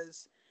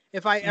 because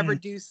if I ever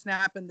do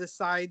snap and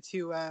decide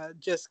to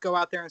just go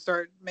out there and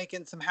start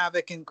making some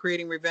havoc and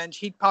creating revenge,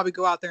 he'd probably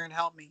go out there and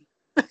help me.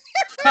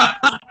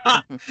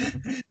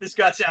 This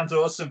guy sounds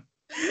awesome.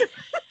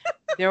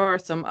 There are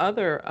some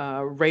other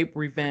rape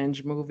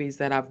revenge movies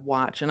that I've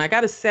watched, and I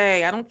got to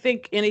say, I don't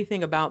think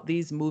anything about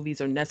these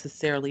movies are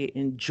necessarily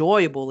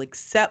enjoyable,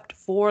 except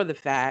for the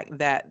fact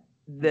that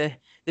the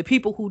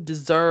people who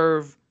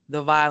deserve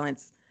the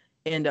violence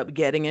end up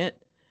getting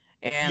it,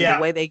 and the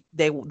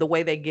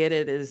way they get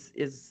it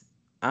is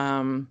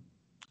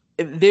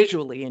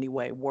visually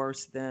anyway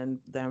worse than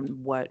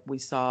what we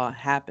saw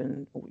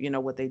happen. You know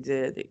what they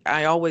did.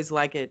 I always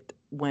like it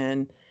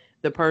when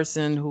the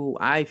person who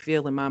I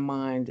feel in my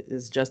mind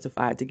is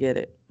justified to get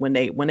it, when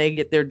they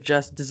get their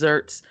just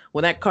desserts,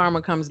 when that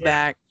karma comes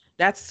back,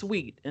 that's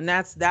sweet. And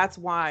that's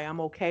why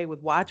I'm okay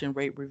with watching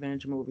rape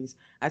revenge movies.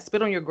 I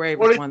Spit on Your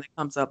Grave is one that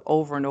comes up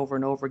over and over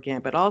and over again,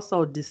 but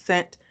also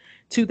Descent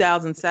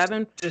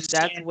 2007.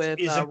 That's with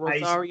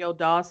Rosario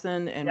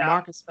Dawson and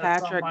Marcus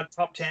Patrick. My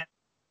top 10.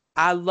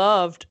 I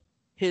loved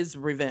his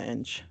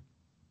revenge.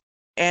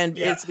 And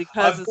it's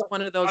because it's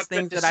one of those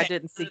things that I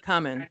didn't see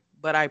coming,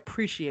 but I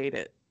appreciate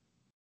it.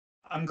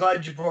 I'm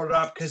glad you brought it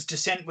up, because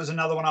Descent was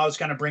another one I was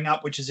going to bring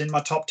up, which is in my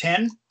top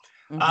 10.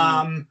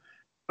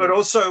 But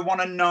also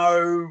want to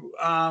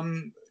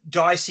know,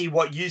 Dicey,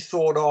 what you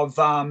thought of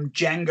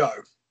Django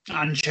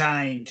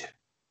Unchained,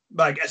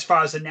 like as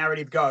far as the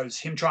narrative goes,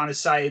 him trying to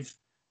save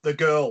the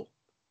girl.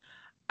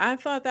 I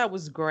thought that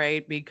was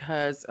great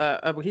because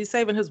he's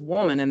saving his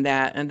woman in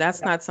that, and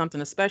that's not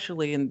something,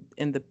 especially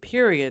in the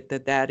period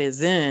that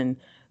is in,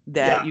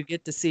 that you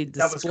get to see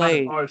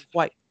displayed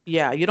quite.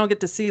 Yeah, you don't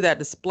get to see that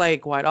display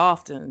quite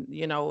often,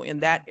 you know, in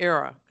that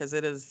era, because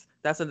that is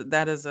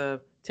a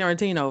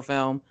Tarantino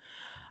film.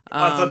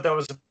 I thought that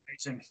was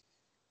amazing.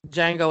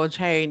 Django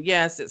Unchained,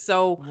 yes.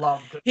 So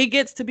loved it. He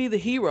gets to be the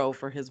hero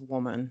for his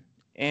woman,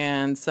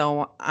 and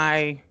so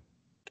I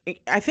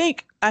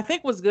think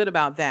what's good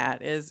about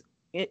that is,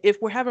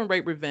 if we're having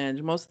rape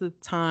revenge, most of the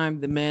time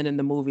the men in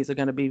the movies are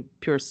going to be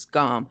pure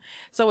scum.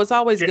 So it's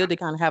always good to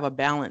kind of have a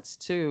balance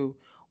too,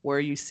 where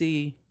you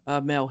see a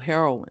male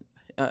heroine,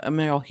 a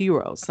male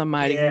hero,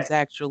 somebody who's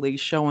actually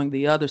showing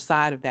the other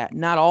side of that.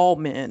 Not all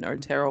men are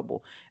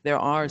terrible. There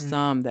are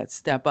some that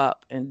step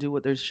up and do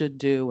what they should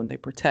do, and they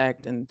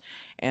protect and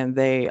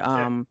they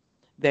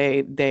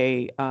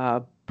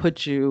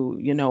put you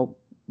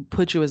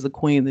as the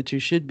queen that you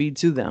should be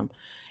to them.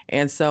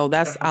 And so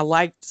I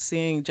liked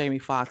seeing Jamie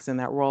Foxx in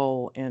that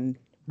role, and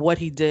what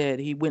he did.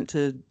 He went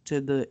to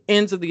the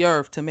ends of the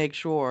earth to make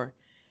sure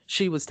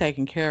she was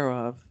taken care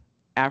of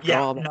after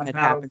all that had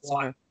happened to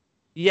her.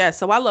 Yes,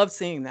 so I love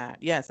seeing that.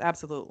 Yes,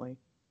 absolutely.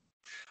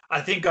 I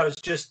think I was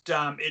just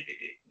I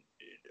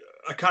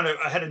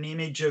had an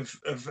image of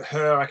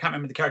her. I can't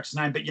remember the character's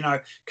name, but you know,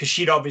 because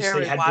she'd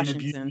obviously been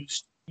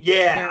abused.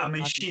 Yeah, I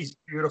mean, she's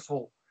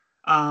beautiful.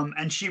 And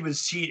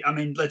I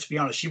mean, let's be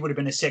honest, she would have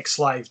been a sex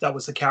slave. That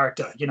was the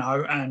character, you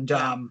know, and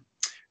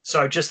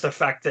so just the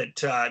fact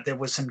that there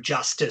was some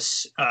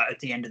justice at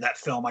the end of that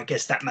film, I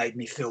guess that made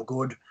me feel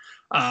good.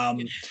 What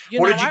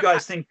did you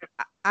guys think?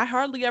 I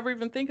hardly ever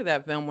even think of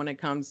that film when it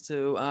comes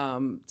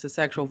to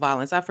sexual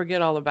violence. I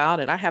forget all about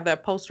it. I have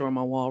that poster on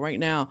my wall right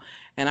now,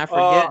 and I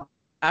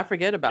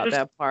forget about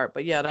that part.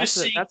 But yeah, that's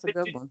a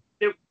good one.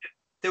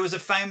 There was a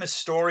famous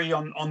story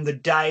on the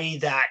day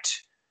that,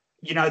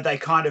 you know, they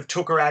kind of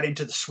took her out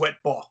into the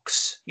sweat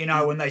box, you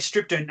know, and they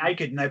stripped her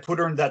naked and they put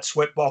her in that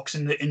sweat box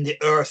in the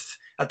earth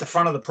at the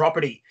front of the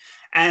property.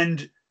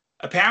 And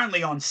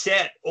apparently on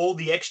set, all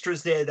the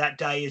extras there that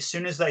day, as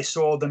soon as they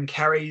saw them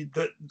carry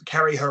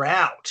her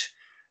out,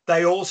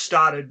 they all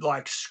started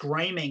like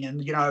screaming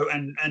and, you know,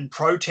 and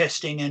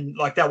protesting, and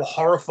like they were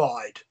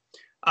horrified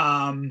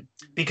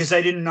because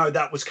they didn't know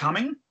that was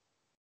coming.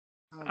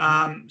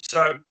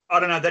 So I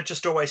don't know, that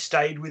just always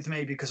stayed with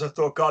me, because I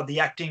thought, God, the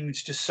acting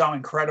is just so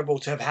incredible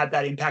to have had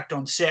that impact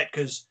on set,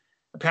 because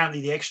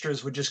apparently the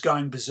extras were just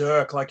going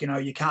berserk, like, you know,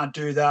 you can't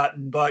do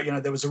that. But, you know,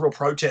 there was a real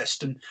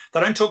protest, and they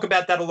don't talk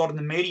about that a lot in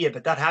the media,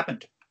 but that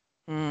happened.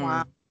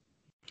 Wow.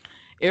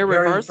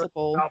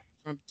 Irreversible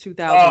from Oh, God.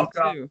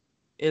 2002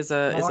 is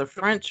a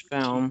French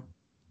film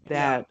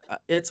Yeah.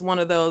 that it's one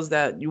of those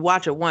that you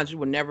watch it once, you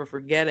will never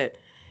forget it.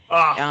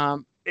 Ah,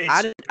 Um, it's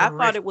I thought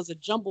horrific. it was a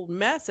jumbled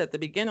mess at the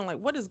beginning. Like,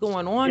 what is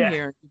going on Yeah.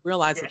 here? And you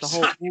realize that the Yes.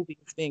 whole movie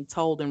is being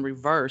told in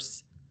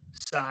reverse.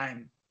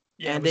 Same.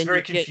 Yeah, it And was then very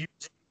you get,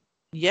 confusing.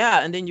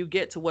 yeah, and then you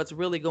get to what's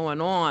really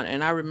going on.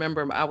 And I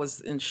remember I was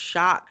in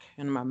shock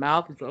and my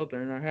mouth was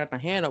open and I had my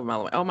hand over my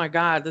mouth. Oh my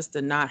God, this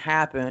did not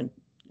happen.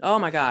 Oh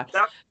my God.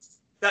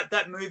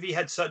 That movie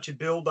had such a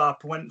build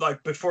up when,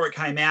 like, before it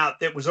came out,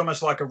 that was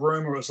almost like a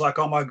rumor. It was like,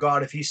 oh my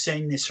God, have you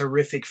seen this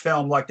horrific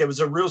film? Like, there was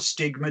a real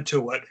stigma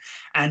to it,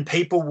 and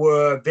people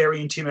were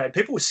very intimidated.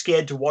 People were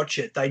scared to watch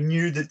it. They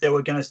knew that they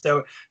were going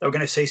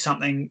to see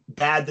something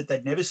bad that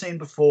they'd never seen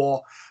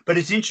before. But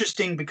it's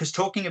interesting because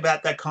talking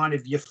about that kind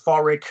of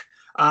euphoric,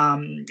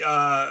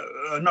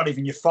 not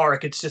even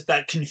euphoric, it's just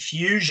that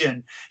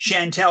confusion.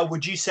 Chantel,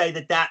 would you say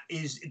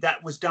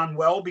that was done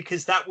well?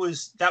 Because that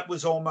was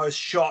almost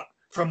shot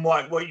from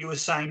what you were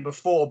saying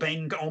before,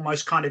 being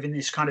almost kind of in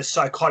this kind of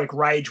psychotic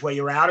rage where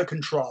you're out of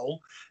control.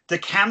 The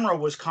camera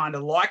was kind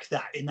of like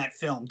that in that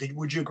film.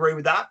 Would you agree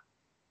with that?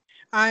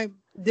 I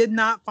did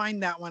not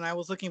find that one. I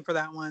was looking for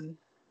that one,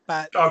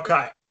 but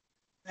Okay.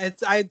 it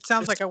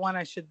sounds like a one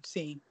I should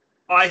see.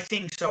 I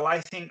think so.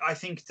 I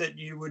think that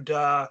you would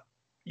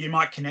you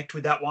might connect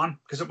with that one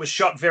because it was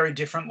shot very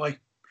differently,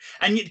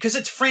 and because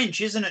it's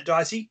French, isn't it,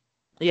 Dicey?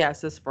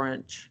 Yes, it's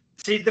French.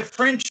 See, the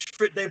French,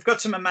 they've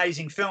got some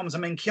amazing films. I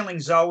mean, Killing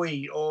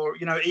Zoe, or,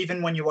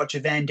 even when you watch a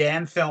Van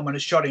Damme film and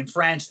it's shot in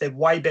France, they're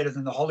way better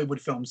than the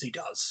Hollywood films he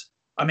does.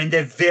 I mean,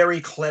 they're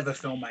very clever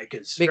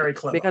filmmakers, very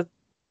clever. Because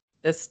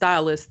it's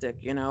stylistic,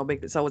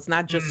 so it's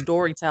not just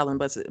storytelling,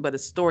 but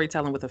it's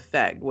storytelling with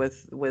effect,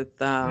 with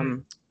a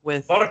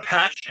lot of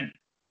passion.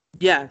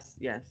 Yes.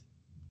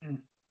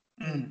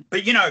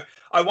 But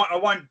I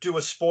won't do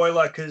a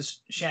spoiler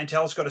because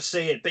Chantel's got to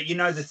see it. But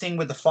the thing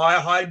with the fire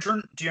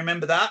hydrant, do you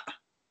remember that?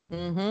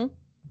 Mm-hmm.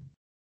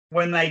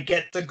 When they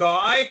get the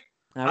guy,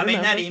 I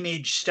mean, that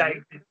image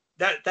stayed.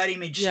 That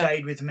image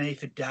stayed with me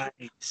for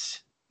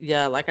days.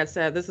 Yeah, like I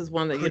said, this is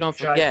one that you don't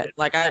forget.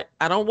 Like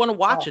I don't want to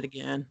watch it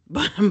again,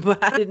 but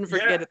I didn't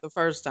forget it the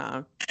first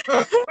time.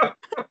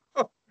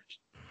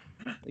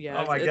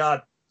 Yeah. Oh my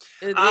God.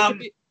 By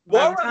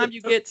the time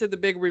you get to the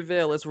big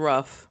reveal, it's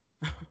rough.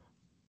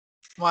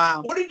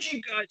 Wow. What did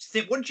you guys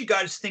think? What did you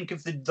guys think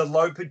of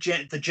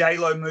the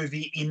J-Lo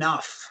movie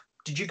Enough?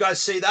 Did you guys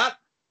see that?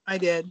 I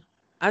did.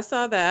 I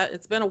saw that.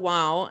 It's been a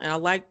while, and I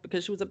liked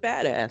because she was a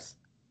badass.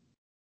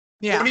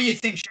 Yeah. What do you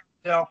think,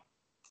 Chantel?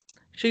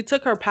 She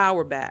took her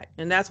power back,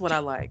 and that's what I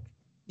like.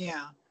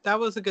 Yeah, that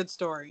was a good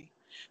story.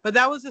 But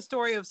that was a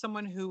story of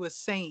someone who was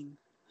sane.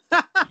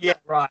 Yeah,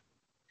 right.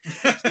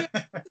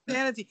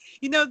 Sanity.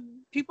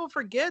 People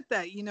forget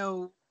that,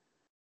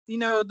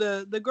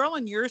 the girl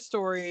in your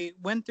story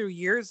went through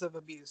years of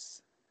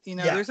abuse.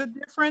 There's a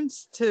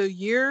difference to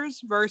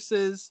years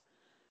versus,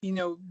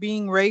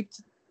 being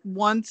raped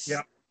once.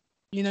 Yeah.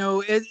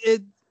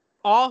 It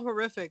all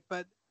horrific,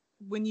 but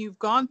when you've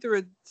gone through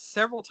it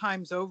several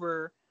times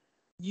over,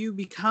 you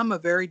become a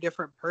very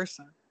different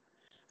person.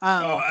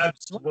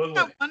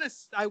 Absolutely.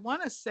 I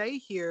want to say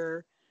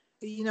here,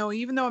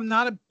 even though I'm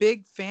not a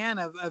big fan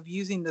of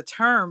using the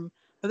term,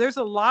 but there's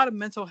a lot of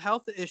mental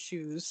health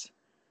issues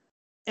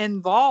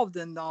involved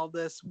in all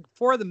this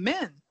for the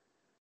men.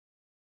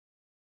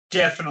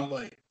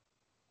 Definitely.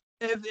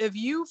 If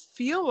you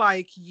feel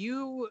like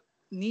you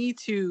need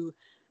to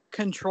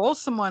control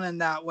someone in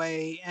that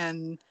way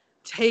and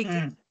take,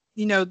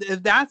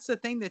 if that's the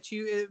thing that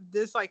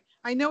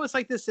I know it's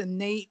like this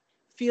innate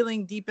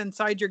feeling deep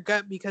inside your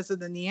gut because of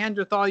the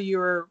Neanderthal you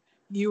were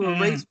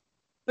raised,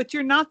 but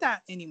you're not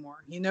that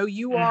anymore.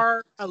 You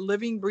are a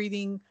living,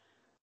 breathing,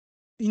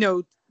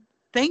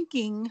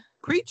 thinking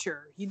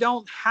creature. You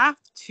don't have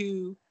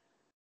to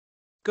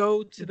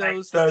go to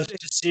those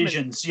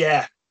decisions.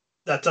 Yeah.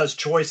 Those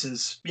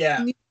choices. Yeah.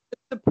 And it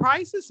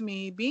surprises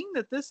me being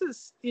that this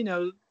is,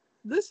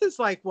 this is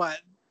like what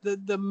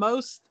the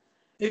most,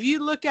 if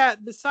you look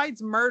at,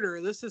 besides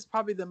murder, this is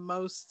probably the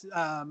most,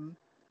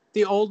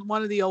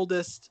 one of the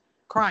oldest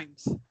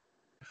crimes.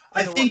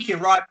 I think you're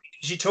right,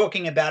 because you're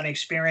talking about an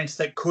experience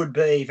that could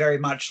be very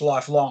much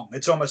lifelong.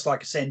 It's almost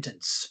like a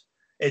sentence.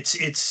 It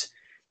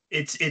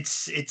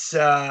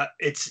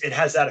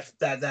has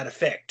that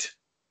effect.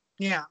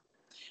 Yeah.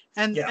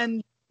 And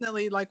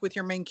definitely, like with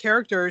your main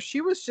character,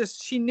 she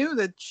knew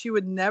that she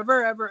would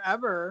never, ever,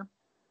 ever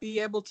be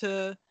able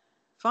to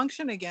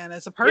function again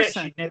as a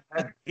person. Yeah,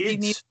 she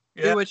needed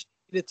to do what she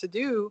needed to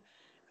do.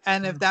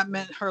 And if that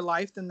meant her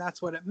life, then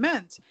that's what it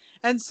meant.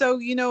 And so,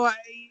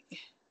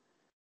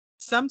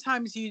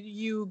 sometimes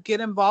you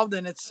get involved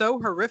in, it's so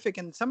horrific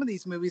in some of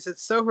these movies.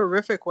 It's so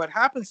horrific what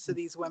happens to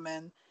these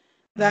women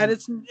that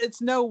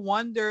it's no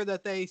wonder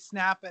that they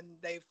snap and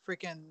they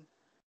freaking,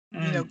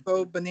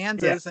 go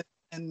bonanzas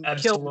and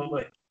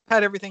kill,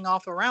 cut everything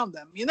off around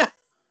them,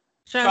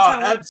 Chantal,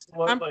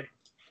 absolutely.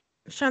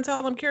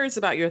 Chantel, I'm curious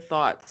about your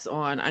thoughts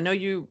on. I know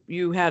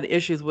you had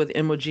issues with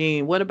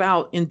Imogene. What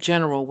about in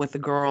general with the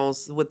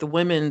girls, with the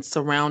women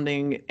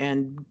surrounding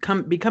and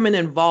becoming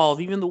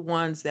involved, even the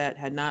ones that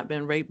had not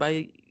been raped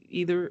by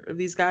either of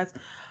these guys?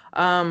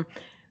 Um,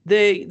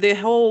 the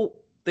whole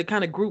the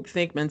kind of group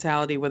think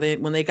mentality where they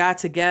when they got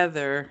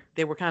together,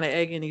 they were kind of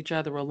egging each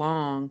other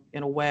along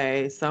in a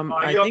way. Some Oh,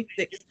 I think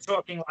that you're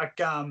talking like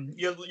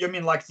you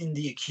mean like in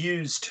The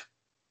Accused,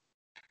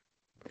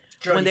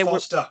 when Jodie they were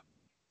Foster.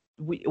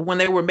 when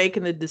they were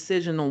making the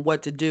decision on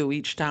what to do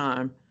each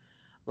time.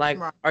 Like,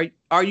 Right.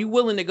 are you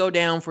willing to go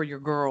down for your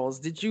girls?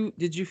 Did you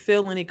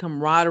feel any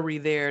camaraderie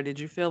there? Did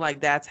you feel like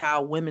that's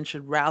how women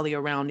should rally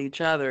around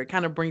each other? It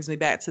kind of brings me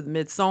back to the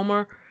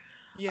Midsummer.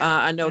 Yeah.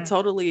 I know Mm,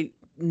 totally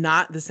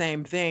not the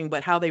same thing,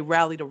 but how they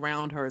rallied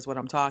around her is what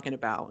I'm talking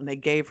about, and they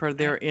gave her mm,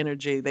 their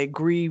energy. They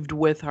grieved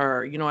with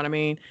her. You know what I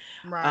mean?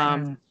 Right.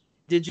 Um, mm,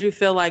 did you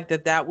feel like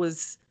that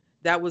was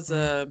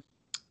mm,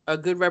 a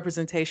good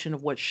representation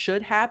of what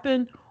should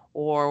happen,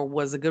 or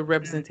was a good mm.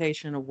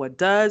 representation of what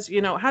does?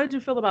 How did you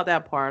feel about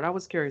that part? I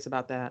was curious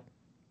about that.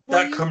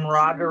 Well, That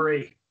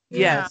camaraderie. Mm. yeah.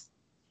 Yes.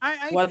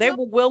 I Well, they feel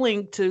were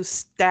willing to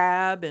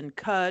stab and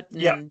cut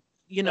Yeah, and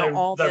they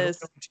all they were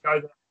this willing to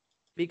go there.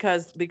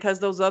 because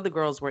those other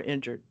girls were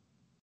injured.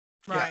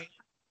 Yeah, right.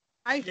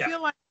 I yeah.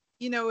 feel like,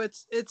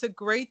 it's a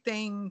great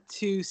thing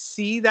to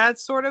see that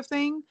sort of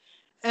thing.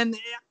 And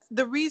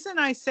the reason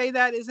I say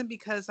that isn't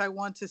because I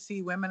want to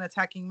see women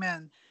attacking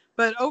men,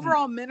 but Mm.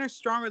 overall, men are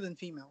stronger than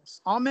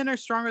females. All men are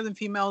stronger than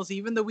females.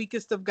 Even the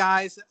weakest of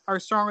guys are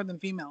stronger than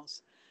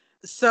females.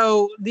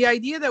 So the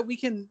idea that we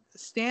can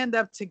stand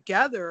up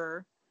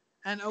together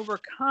and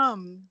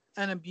overcome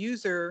an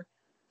abuser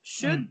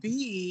should Mm.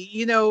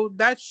 be,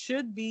 that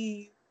should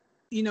be,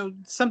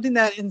 something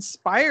that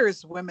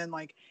inspires women.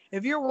 Like,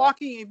 if you're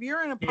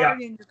in a Yeah,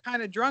 party and you're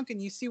kind of drunk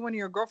and you see one of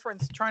your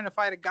girlfriends trying to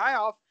fight a guy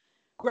off,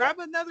 grab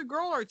another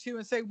girl or two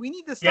and say, we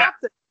need to yeah, stop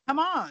this. Come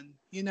on,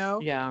 Yeah.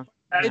 it Yeah.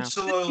 should be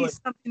absolutely,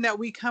 something that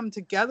we come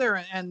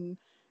together and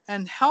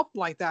help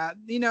like that.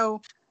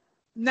 Now,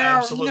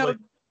 absolutely.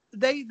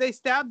 they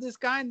stabbed this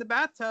guy in the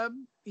bathtub,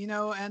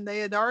 and they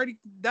had already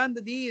done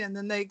the deed, and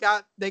then they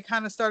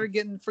kind of started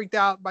getting freaked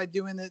out by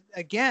doing it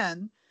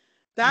again.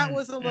 That Mm,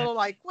 was a mm. little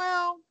like,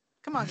 well,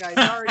 come on, guys,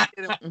 you already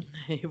did it.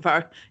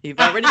 You've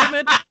already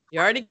committed. You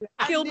already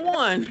I killed did it.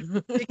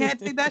 one. You can't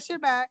take that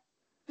shit back.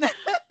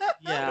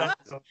 Yeah.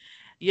 That's-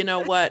 You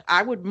know what?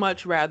 I would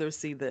much rather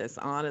see this,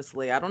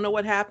 honestly. I don't know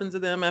what happened to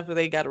them after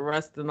they got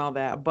arrested and all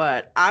that,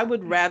 but I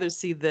would rather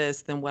see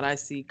this than what I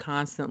see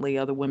constantly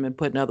other women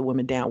putting other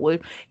women down. Well,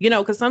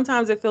 because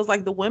sometimes it feels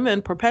like the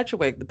women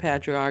perpetuate the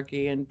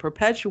patriarchy and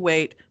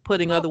perpetuate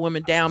putting Oh, other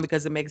women down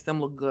because it makes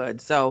them look good.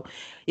 So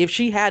if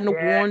she hadn't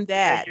have yeah, worn yeah,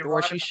 that, you're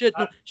or right she about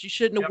shouldn't that. she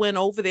shouldn't have Yep. went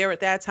over there at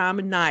that time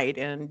of night,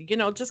 and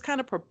just kind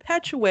of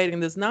perpetuating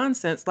this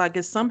nonsense like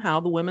it's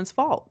somehow the women's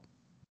fault.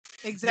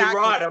 You're exactly.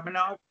 right.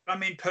 I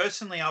mean,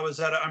 personally, I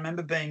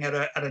remember being at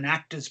an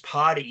actor's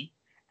party,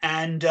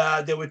 and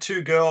there were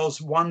two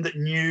girls. One that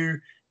knew,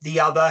 the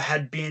other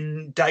had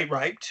been date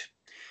raped,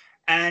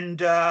 and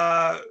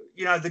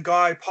the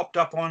guy popped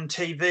up on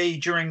TV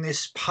during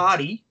this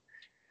party,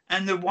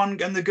 and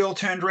the girl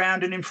turned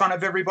around and in front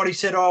of everybody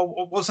said,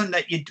 "Oh, wasn't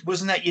that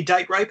your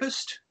date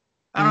rapist?"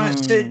 And I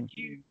said, Mm,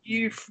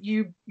 "You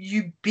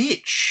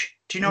bitch."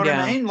 Do you know what I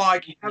yeah, mean?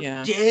 Like, how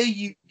yeah. dare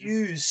you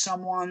use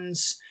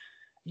someone's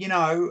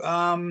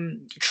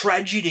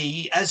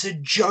tragedy as a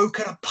joke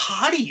at a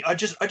party? I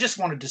just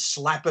wanted to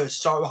slap her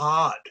so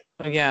hard.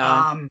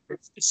 Yeah,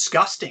 It's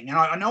disgusting, and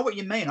I know what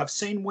you mean. I've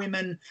seen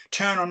women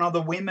turn on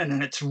other women,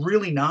 and it's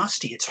really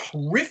nasty. It's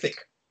horrific.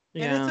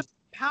 And it's yeah,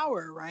 a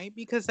power, right?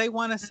 Because they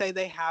want to say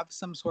they have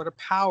some sort of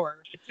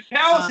power. It's a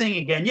power Uh, thing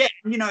again, yeah.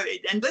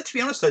 And let's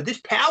be honest though, this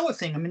power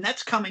thing, I mean,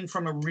 that's coming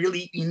from a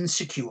really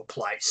insecure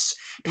place.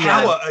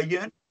 yeah. A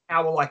yearning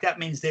power like that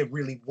means they're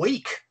really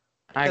weak.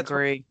 I that's right.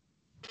 agree.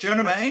 Do you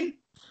know what I mean?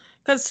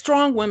 Because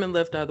strong women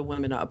lift other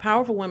women up.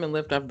 Powerful women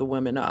lift other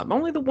women up.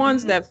 Only the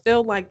ones Mm, that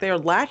feel like they're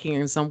lacking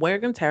in some way are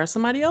going to tear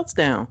somebody else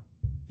down.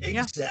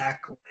 Yeah.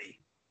 exactly.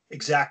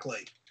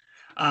 Exactly.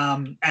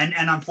 And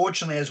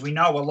unfortunately, as we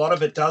know, a lot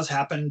of it does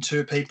happen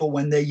to people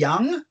when they're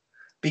young,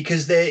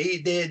 because they're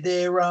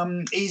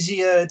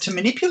easier to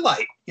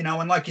manipulate.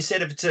 And like you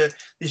said, if it's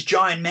this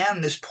giant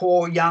man, this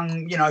poor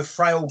young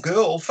frail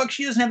girl, fuck,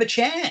 she doesn't have a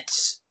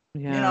chance.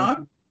 You Yeah,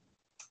 know,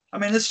 I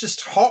mean, it's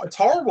just it's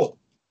horrible.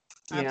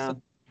 yeah.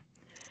 Absolutely.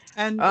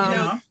 And You Um,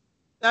 know,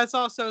 that's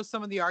also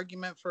some of the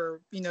argument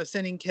for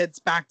sending kids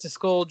back to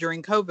school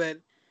during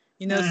COVID.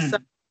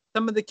 mm.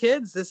 Some of the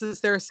kids, this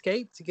is their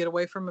escape to get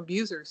away from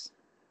abusers.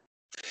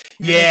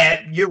 And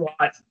Yeah, you're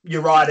right.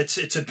 You're right. It's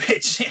a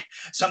bit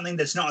something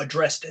that's not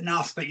addressed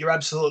enough, but you're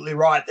absolutely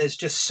right. There's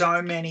just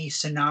so many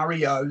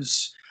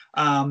scenarios,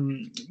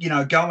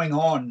 going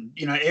on,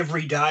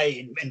 every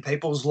day in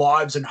people's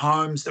lives and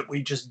homes that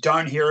we just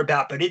don't hear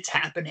about, but it's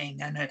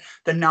happening, and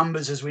the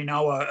numbers, as we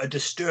know, are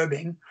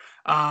disturbing.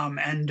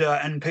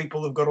 and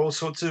people have got all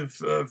sorts of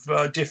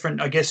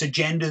different, I guess,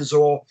 agendas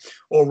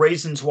or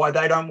reasons why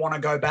they don't want to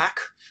go back,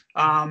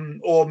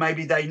 or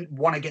maybe they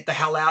want to get the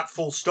hell out.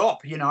 Full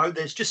stop. You know,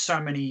 there's just so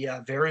many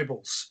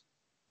variables.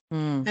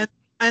 Mm.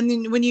 And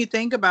then when you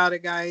think about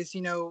it, guys,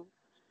 you know,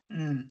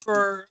 Mm.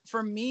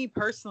 for me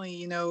personally,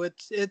 you know,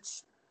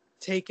 it's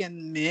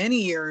taken many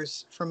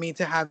years for me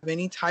to have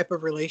any type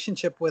of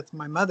relationship with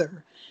my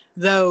mother,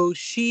 though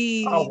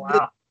she Oh didn't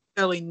wow.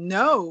 really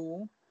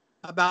know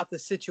about the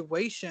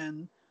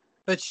situation,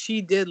 but she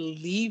did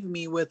leave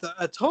me with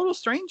a total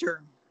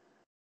stranger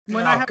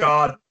when I Oh had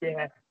God.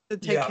 Yeah. to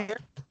take Yeah. care.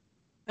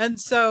 And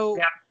so,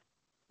 Yeah.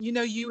 you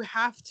know, you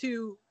have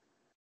to,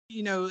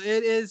 you know,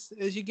 it is,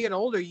 as you get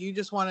older, you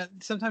just want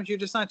to, sometimes you're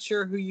just not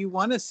sure who you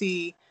want to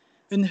see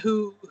and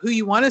who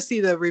you want to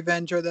see the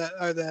revenge or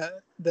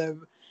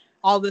the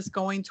all this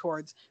going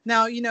towards.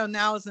 Now, you know,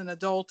 now as an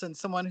adult and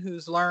someone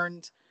who's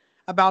learned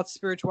about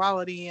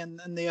spirituality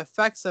and the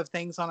effects of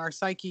things on our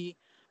psyche,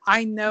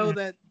 I know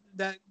that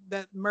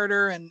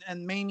murder and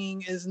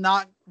maiming is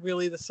not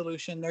really the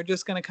solution. They're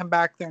just going to come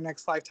back their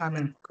next lifetime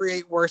and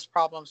create worse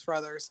problems for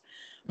others.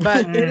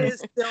 But it is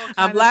still kind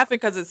I'm laughing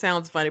because it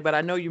sounds funny, but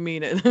I know you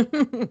mean it.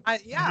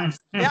 yeah,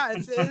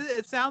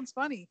 it sounds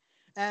funny,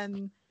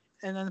 and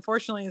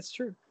unfortunately, it's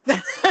true.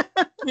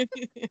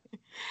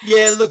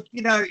 Yeah, look,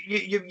 you know,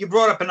 you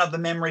brought up another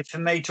memory for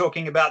me,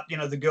 talking about, you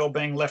know, the girl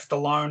being left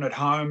alone at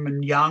home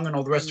and young and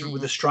all the rest of it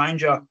with a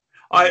stranger.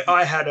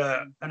 I had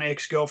an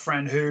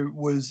ex-girlfriend who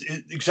was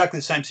exactly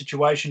the same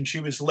situation. She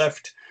was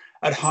left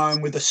at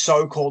home with a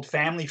so-called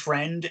family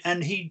friend,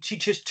 and she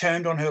just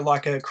turned on her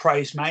like a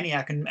crazed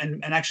maniac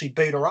and actually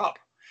beat her up.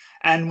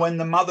 And when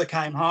the mother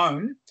came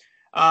home,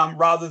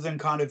 rather than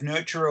kind of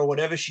nurture her or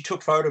whatever, she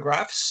took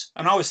photographs.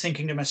 And I was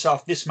thinking to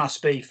myself, this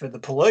must be for the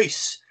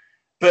police.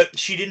 But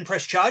she didn't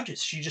press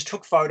charges. She just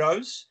took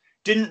photos,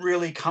 didn't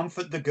really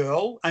comfort the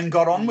girl, and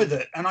got on with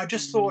it. And I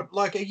just thought,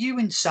 like, are you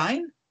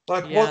insane?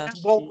 Like, Yeah.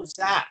 what was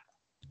that?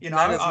 You know,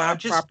 That is I not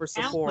just proper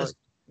support.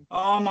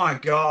 Oh my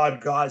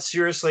God, guys!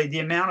 Seriously,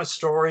 the amount of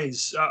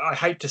stories. I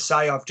hate to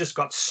say, I've just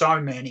got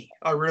so many.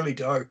 I really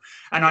do,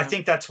 and I Yeah.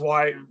 think that's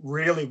why,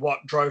 really,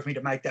 what drove me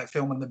to make that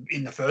film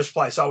in the first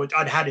place.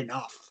 I'd had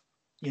enough.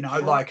 You know,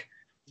 Sure. like,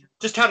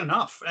 just had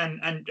enough.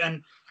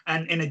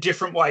 And in a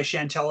different way,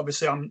 Chantel.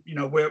 Obviously,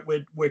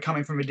 we're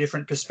coming from a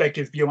different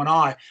perspective, you and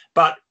I.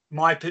 But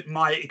my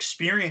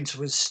experience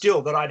was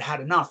still that I'd had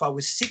enough. I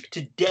was sick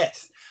to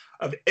death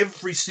of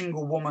every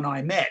single woman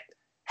I met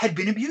had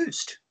been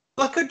abused.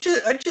 Like, I'm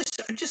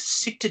just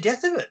sick to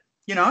death of it.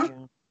 You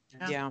know.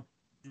 Yeah.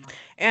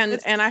 And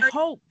It's I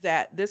hope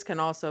that this can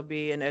also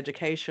be an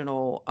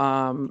educational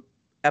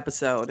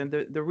episode. And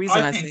the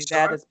reason I I think say so.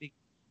 that is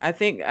I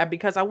think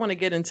because I want to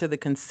get into the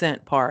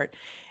consent part.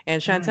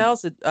 And Mm.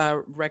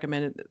 Chantel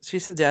recommended, she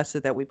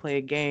suggested that we play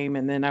a game.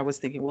 And then I was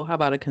thinking, well, how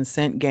about a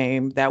consent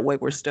game? That way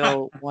we're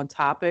still on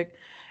topic.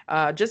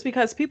 Just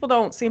because people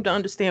don't seem to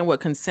understand what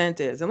consent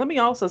is. And let me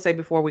also say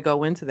before we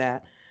go into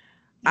that,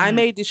 I Mm.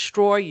 May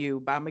Destroy You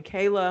by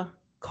Michaela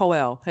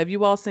Coel. Have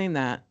you all seen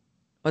that?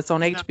 It's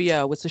on No.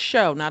 HBO. It's a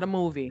show, not a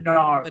movie.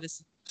 No, But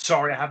it's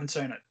sorry, I haven't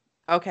seen it.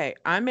 okay.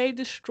 I May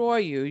Destroy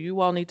You.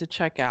 You all need to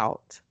check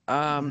out.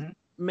 Mhm.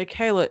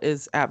 Michaela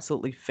is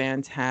absolutely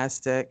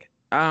fantastic.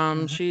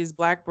 Mhm. She's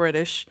Black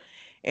British,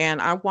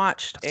 and I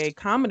watched a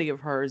comedy of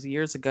hers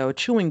years ago,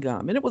 Chewing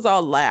Gum, and it was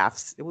all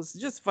laughs. It was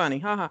just funny,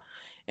 haha.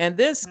 And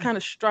this Mm. kind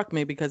of struck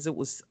me because it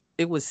was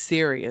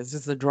serious.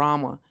 It's a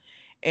drama.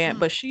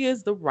 But she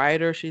is the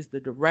writer, she's the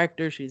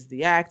director, she's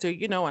the actor,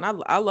 you know, and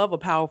I love a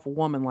powerful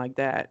woman like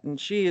that. And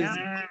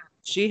Mm.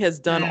 she has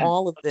done Mm.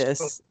 all of That's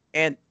cool. this,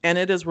 and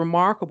it is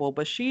remarkable.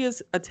 But she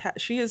is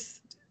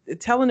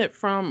telling it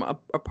from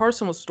a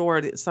personal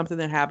story, something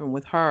that happened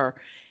with her,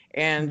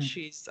 and Mm.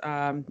 she's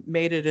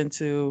made it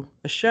into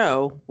a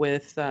show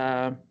with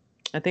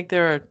I think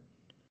there are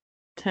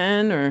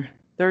 10 or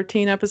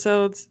 13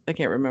 episodes. I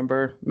can't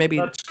remember. That's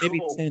Maybe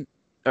cool. 10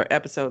 or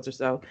episodes or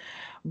so.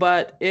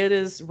 But it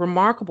is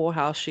remarkable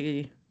how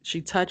she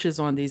touches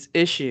on these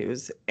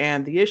issues.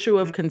 And the issue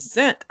of Mm.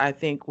 consent, I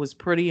think, was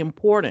pretty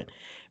important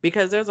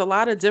because there's a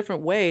lot of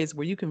different ways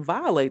where you can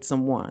violate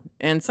someone.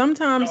 And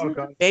sometimes Oh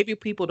God. maybe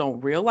people don't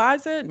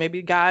realize it.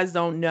 Maybe guys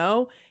don't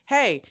know.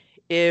 Hey,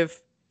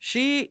 if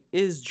she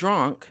is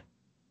drunk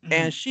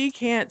and Mm. she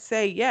can't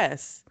say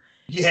yes,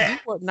 Yeah.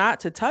 you are not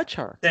to touch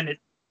her. Then it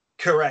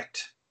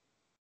correct.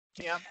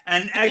 Yeah.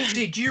 And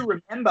actually, do you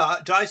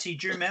remember, Dicey?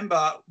 Do you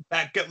remember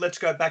back? Let's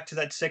go back to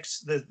that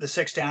the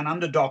Sex Down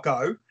Under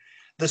doco.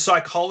 The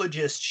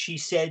psychologist, she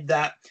said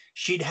that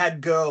she'd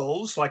had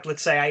girls, like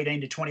let's say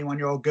 18 to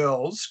 21-year-old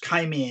girls,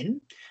 came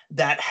in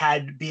that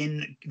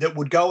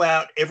would go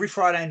out every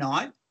Friday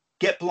night,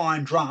 get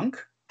blind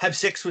drunk, have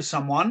sex with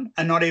someone,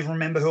 and not even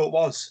remember who it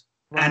was.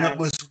 And it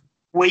was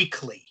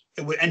weekly.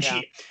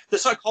 The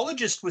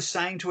psychologist was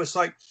saying to us,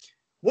 like,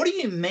 what do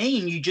you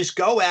mean you just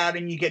go out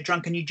and you get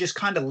drunk and you just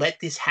kind of let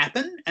this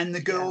happen? And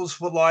the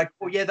girls were like,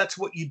 well, yeah, that's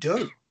what you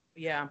do.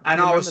 Yeah, And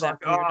I I remember was like,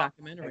 that from your oh,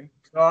 documentary.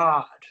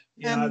 God.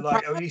 You know, And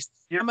like, are you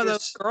some of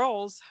those serious?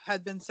 girls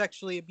had been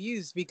sexually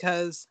abused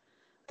because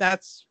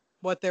that's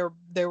what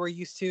they were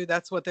used to.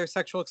 That's what their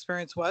sexual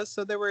experience was.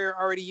 So they were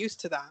already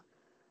used to that.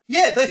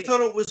 Yeah, they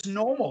thought it was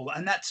normal,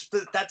 and that's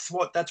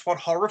what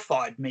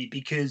horrified me,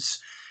 because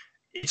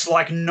it's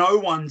like no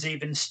one's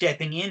even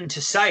stepping in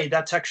to say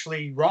that's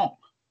actually wrong.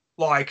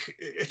 Like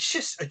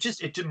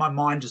my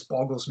mind just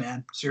boggles,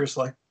 man.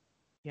 Seriously.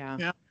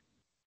 Yeah.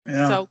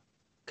 Yeah. So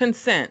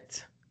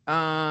consent.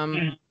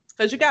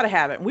 Because you got to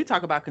have it. And we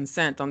talk about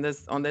consent on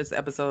this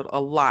episode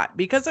a lot,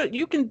 because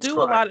you can do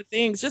a lot of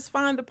things. Just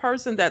find the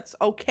person that's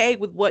okay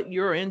with what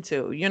you're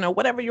into. You know,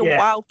 whatever your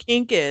wild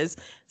kink is,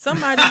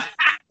 somebody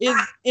is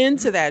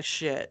into that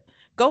shit.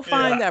 Go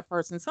find that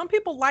person. Some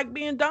people like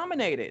being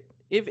dominated.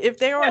 If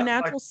they are a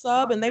natural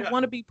sub and they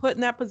want to be put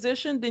in that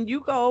position, then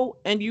you go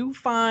and you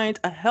find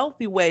a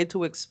healthy way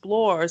to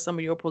explore some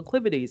of your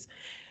proclivities.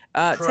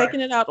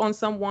 Taking it out on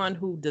someone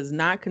who does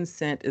not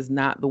consent is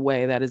not the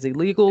way. That is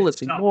illegal.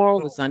 It's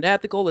immoral. Cool. It's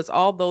unethical. It's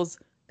all those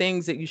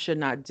things that you should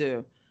not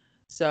do.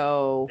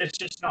 So it's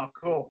just not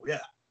cool.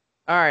 Yeah.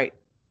 All right.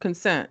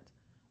 Consent.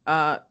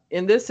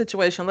 In this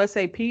situation, let's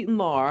say Pete and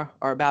Laura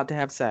are about to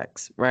have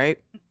sex,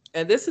 right?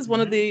 And this is one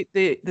of the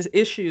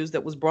issues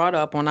that was brought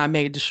up on I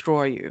May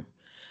Destroy You.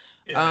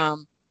 Yeah.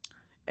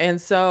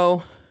 And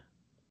so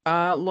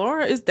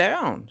Laura is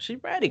down.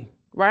 She's ready,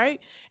 right?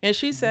 And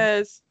she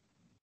says,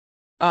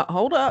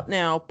 hold up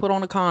now, put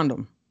on a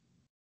condom.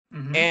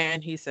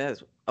 And he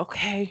says,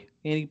 okay.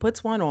 And he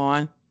puts one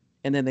on,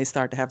 and then they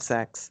start to have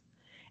sex.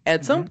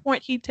 At some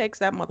point, he takes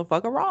that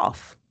motherfucker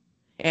off,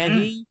 and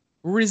he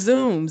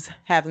resumes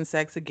having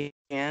sex again.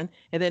 And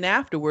then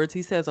afterwards,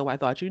 he says, oh, I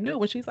thought you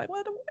knew. And she's like,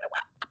 what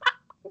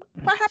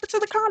happened to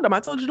the condom? I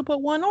told you to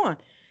put one on.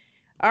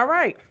 All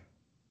right.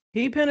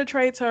 He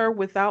penetrates her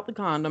without the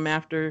condom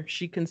after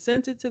she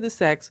consented to the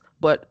sex,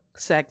 but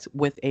sex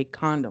with a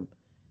condom.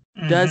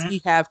 Does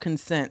he have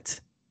consent?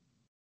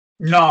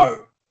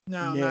 No.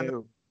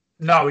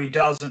 No, he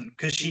doesn't,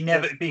 because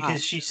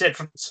she said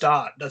from the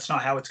start that's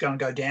not how it's going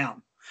to go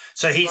down.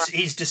 So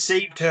he's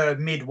deceived her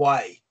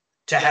midway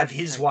to have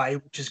his way,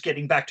 which is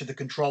getting back to the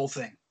control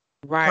thing.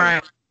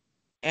 Right.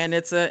 And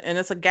it's a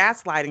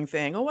gaslighting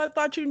thing. Oh, I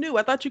thought you knew.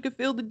 I thought you could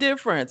feel the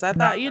difference. I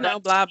thought,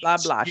 blah, blah,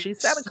 blah. She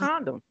said a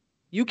condom.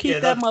 You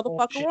keep that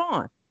motherfucker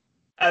on.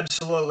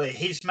 Absolutely.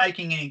 He's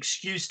making an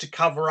excuse to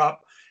cover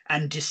up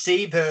and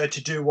deceive her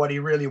to do what he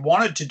really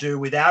wanted to do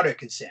without her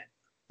consent.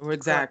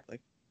 Exactly.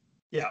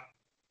 Yeah.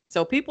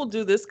 So people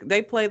do this.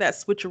 They play that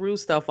switcheroo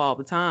stuff all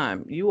the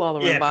time. You all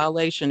are in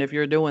violation if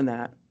you're doing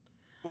that.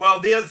 Well,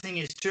 the other thing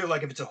is too,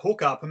 like if it's a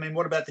hookup, I mean,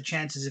 what about the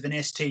chances of an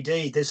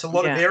STD? There's a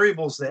lot of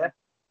variables there.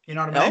 You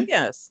know what I mean? Oh,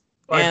 yes.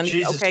 Like, and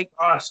Jesus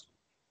Christ.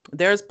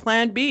 There's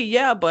plan B.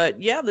 Yeah. But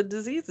the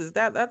diseases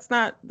that's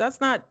not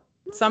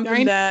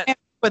something that.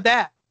 With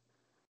that.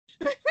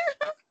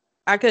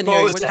 I couldn't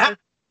hear you. What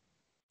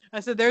I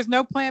said, there's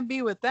no plan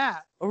B with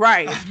that.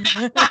 Right.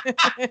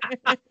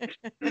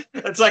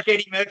 That's like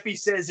Eddie Murphy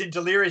says in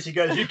Delirious. He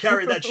goes, you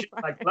carry that shit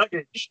like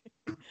luggage.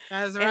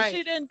 That's right. And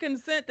she didn't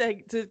consent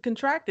to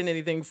contracting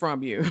anything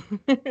from you.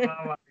 Oh,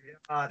 my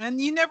God. And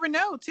you never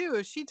know, too.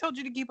 If she told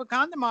you to keep a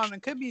condom on,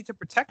 it could be to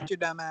protect your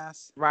dumb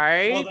ass.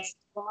 Right. Well, that's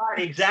right.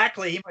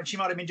 Exactly. She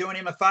might have been doing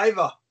him a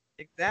favor.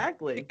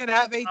 Exactly. They could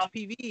have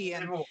HPV.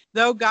 And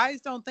though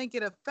guys don't think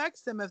it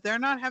affects them, if they're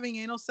not having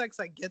anal sex,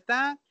 I get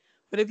that.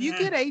 But if you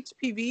get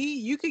HPV,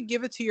 you could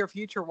give it to your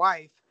future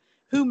wife,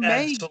 who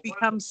may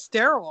become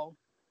sterile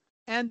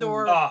and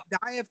or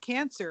die of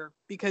cancer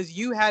because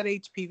you had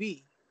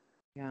HPV.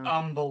 Yeah.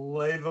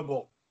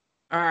 Unbelievable.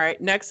 All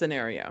right, next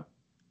scenario.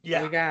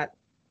 Yeah. We got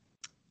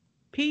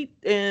Pete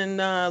and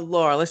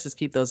Laura. Let's just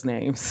keep those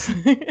names.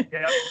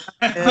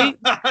 Yeah.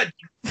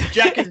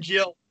 Jack and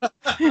Jill.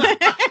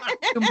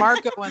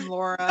 Marco and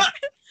Laura.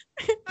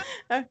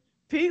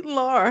 Pete and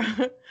Laura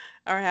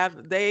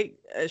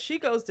she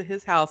goes to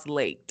his house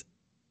late.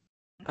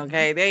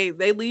 Okay,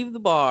 they leave the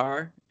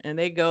bar and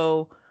they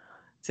go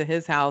to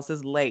his house.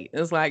 It's late.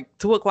 It's like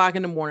 2:00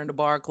 in the morning. The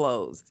bar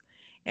closed,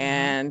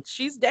 and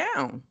she's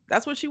down.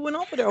 That's what she went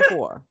over there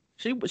for.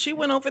 She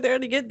went over there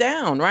to get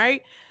down,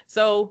 right?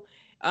 So,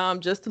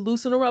 just to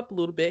loosen her up a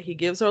little bit, he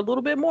gives her a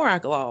little bit more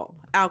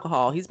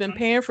alcohol. He's been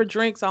paying for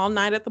drinks all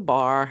night at the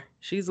bar.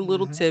 She's a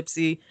little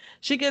tipsy.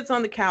 She gets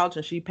on the couch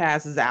and she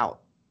passes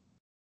out.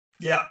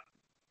 Yeah.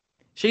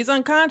 She's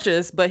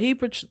unconscious, but he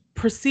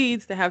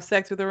proceeds to have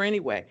sex with her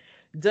anyway.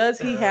 Does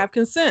he have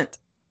consent?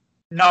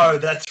 No,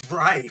 that's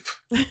rape.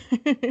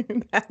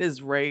 That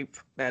is rape.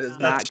 That is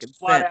not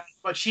consent.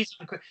 But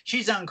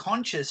she's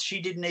unconscious. She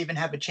didn't even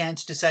have a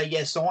chance to say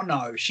yes or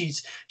no.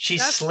 She's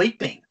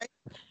sleeping.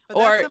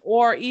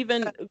 Or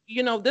even,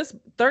 this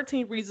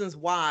 13 Reasons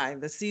Why,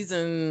 the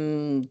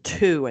season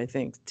 2, I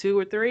think, 2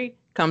 or 3,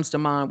 comes to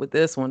mind with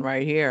this one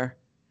right here.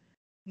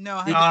 No,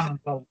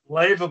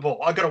 unbelievable.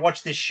 I got to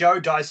watch this show,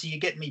 Dicey. You're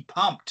getting me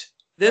pumped.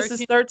 This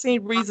is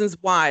 13 Reasons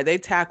Why. They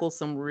tackle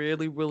some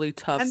really, really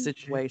tough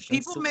situations.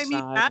 People made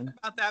me mad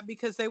about that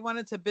because they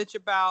wanted to bitch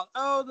about,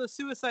 the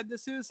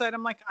suicide.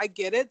 I'm like, I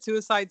get it.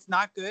 Suicide's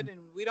not good. And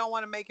we don't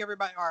want to make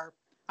everybody, or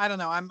I don't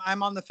know.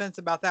 I'm on the fence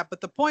about that.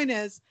 But the point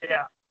is,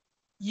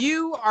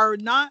 you are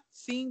not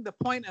seeing the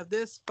point of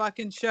this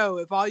fucking show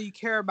if all you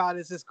care about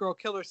is this girl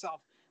kill herself.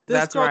 This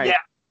That's girl right. did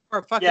it for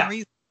a fucking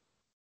reason.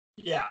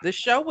 Yeah. The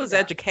show was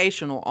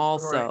educational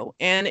also,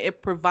 and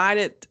it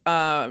provided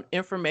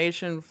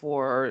information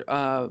for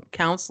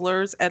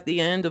counselors at the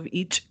end of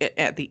each,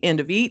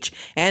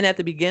 and at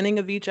the beginning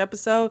of each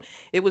episode.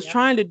 It was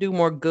trying to do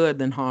more good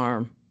than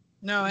harm.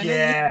 No, and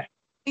it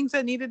things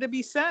that needed to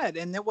be said,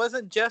 and it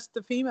wasn't just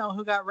the female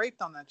who got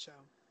raped on that show.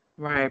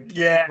 Right.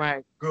 Yeah.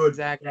 Right. Good.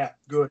 Exactly. Yeah.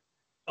 Good.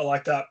 I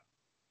like that.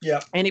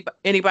 Yeah.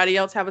 Anybody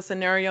else have a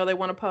scenario they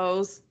want to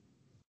pose?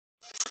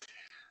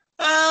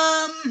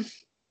 I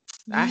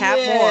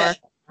have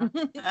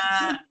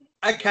more.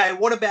 Okay.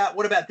 What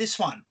about this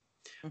one?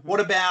 Mm-hmm. What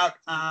about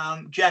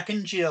Jack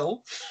and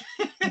Jill?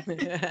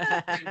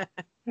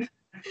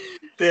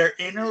 They're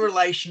in a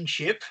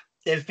relationship.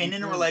 They've been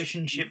in a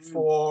relationship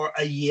for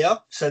a year,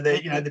 so they're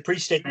they're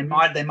pretty steady.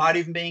 They might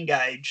even be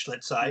engaged.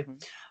 Let's say.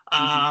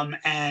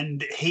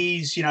 And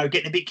he's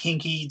getting a bit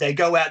kinky. They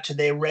go out to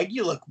their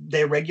regular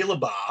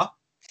bar,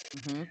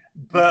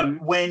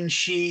 but when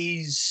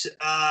she's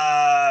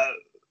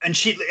and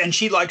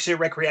she likes her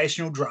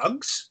recreational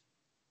drugs,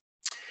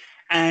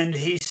 and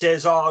he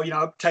says,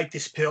 take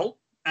this pill,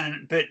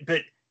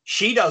 but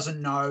she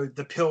doesn't know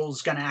the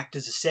pill's going to act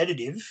as a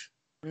sedative.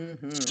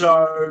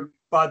 So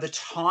by the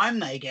time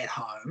they get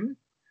home,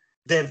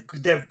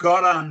 they've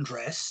got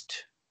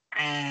undressed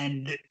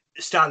and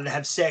started to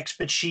have sex,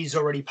 but she's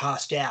already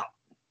passed out.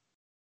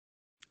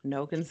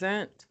 No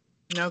consent.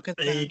 No There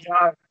consent. you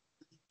go.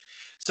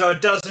 So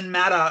it doesn't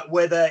matter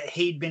whether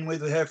he'd been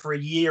with her for a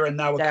year and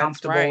they were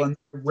comfortable and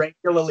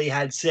regularly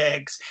had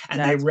sex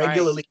and they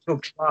regularly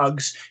took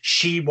drugs.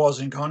 She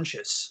wasn't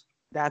conscious.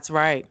 That's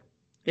right.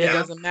 It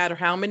doesn't matter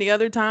how many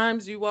other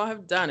times you all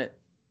have done it.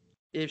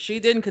 If she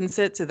didn't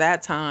consent to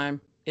that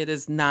time, it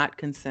is not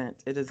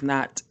consent. It is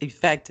not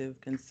effective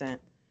consent.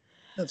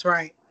 That's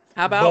right.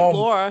 How about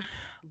Laura?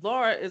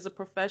 Laura is a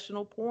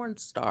professional porn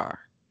star.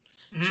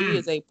 She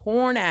is a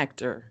porn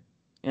actor,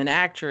 an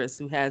actress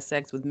who has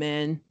sex with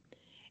men,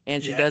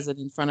 and she does it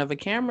in front of a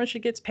camera. She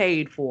gets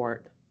paid for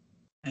it.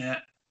 Yeah.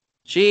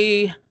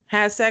 She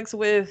has sex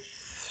with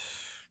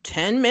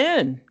 10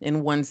 men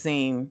in one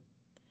scene.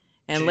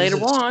 And later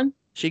on,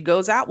 she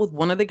goes out with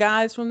one of the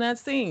guys from that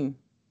scene.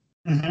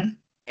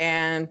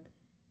 And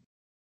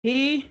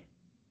he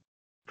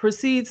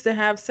proceeds to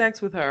have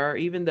sex with her,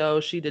 even though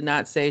she did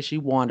not say she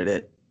wanted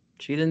it.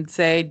 She didn't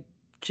say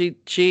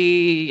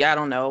she I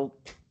don't know,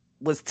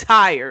 was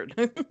tired.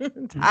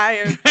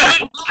 Tired.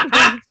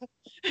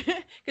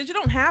 Because you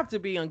don't have to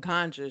be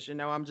unconscious,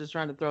 I'm just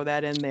trying to throw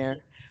that in there.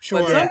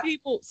 Sure. But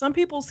some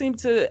people seem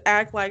to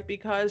act like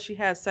because she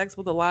has sex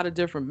with a lot of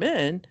different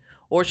men,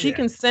 or she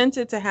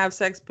consented to have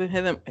sex with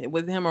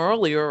him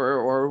earlier,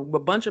 or a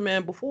bunch of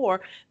men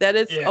before, that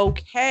it's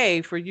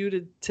okay for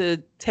you to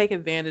take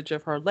advantage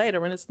of her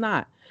later, and it's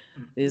not.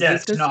 Is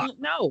this consent?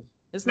 No,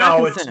 it's not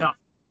consent. It's not.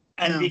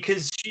 And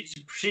because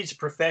she's a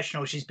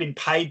professional, she's been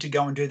paid to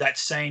go and do that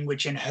scene,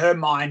 which in her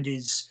mind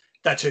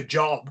that's her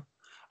job.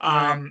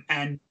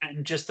 And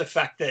just the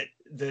fact that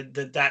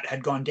that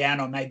had gone down,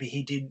 or maybe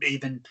he did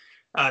even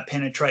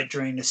penetrate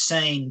during the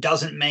scene,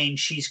 doesn't mean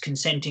she's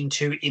consenting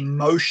to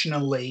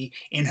emotionally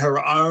in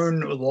her own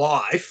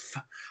life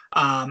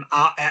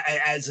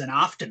as an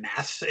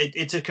aftermath.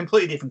 It's a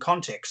completely different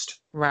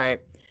context.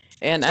 Right.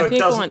 And so I think it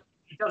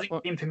doesn't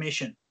give him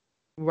permission.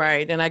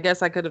 Right. And I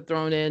guess I could have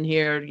thrown in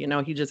here,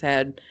 he just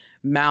had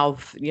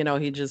mouth,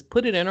 he just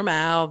put it in her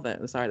mouth.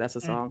 Sorry, that's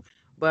a song.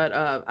 But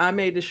I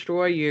May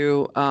Destroy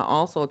You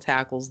also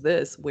tackles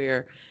this,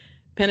 where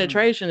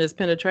penetration is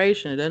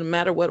penetration. It doesn't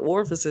matter what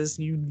orifices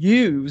you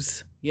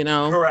use,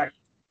 Correct.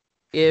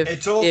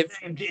 It's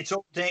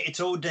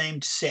all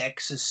deemed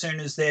sex as soon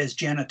as there's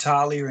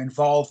genitalia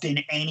involved in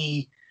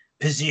any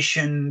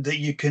position that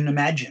you can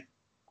imagine.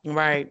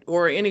 Right.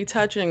 Or any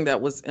touching that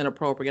was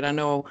inappropriate. I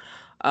know,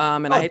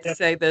 and I hate to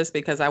say this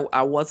because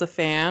I was a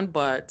fan,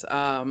 but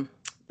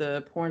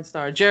the porn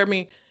star Ron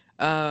Jeremy.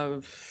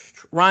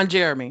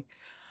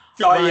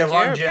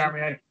 Ron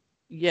Jeremy.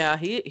 Yeah,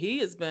 he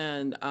has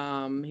been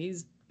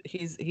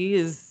he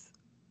is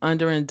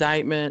under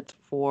indictment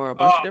for a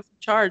bunch of different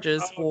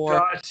charges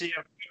for.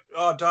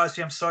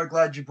 Darcy, I'm so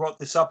glad you brought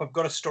this up. I've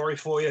got a story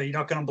for you. You're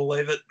not going to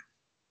believe it.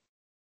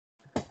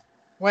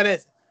 What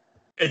is it?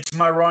 It's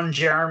my Ron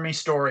Jeremy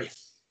story.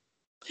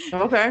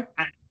 Okay.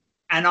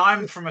 And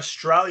I'm from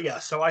Australia,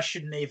 so I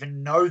shouldn't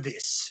even know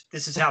this.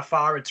 This is how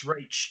far it's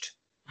reached.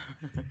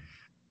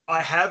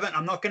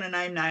 I'm not going to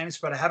name names,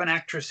 but I have an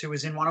actress who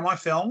was in one of my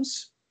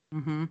films.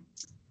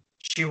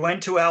 She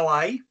went to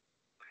LA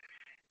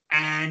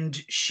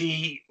and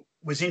she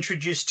was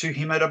introduced to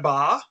him at a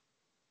bar,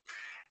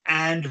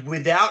 and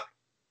without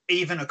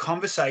even a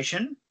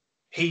conversation,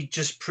 he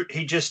just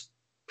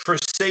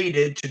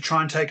proceeded to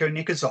try and take her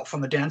knickers off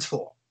on the dance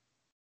floor.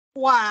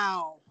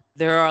 Wow.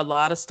 There are a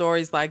lot of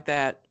stories like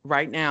that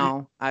right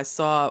now. I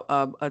saw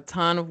a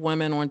ton of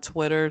women on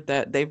Twitter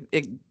that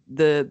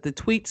the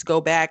tweets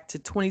go back to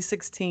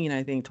 2016,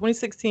 I think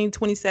 2016,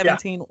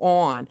 2017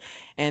 on,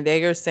 and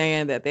they are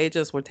saying that they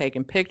just were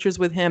taking pictures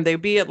with him. They'd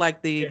be at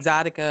like the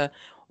Exotica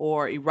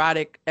or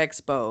erotic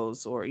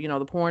expos, or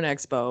the porn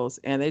expos,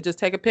 and they just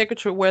take a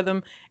picture with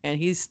him, and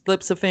he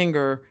slips a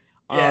finger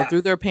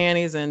through their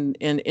panties and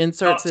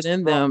inserts it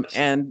in them,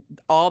 and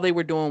all they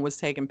were doing was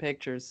taking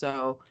pictures.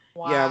 So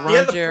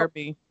Ron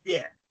Jeremy.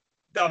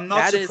 I'm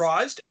not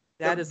surprised.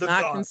 That is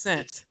not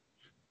consent.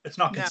 It's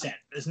not consent.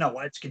 There's no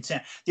way it's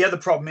consent. The other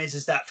problem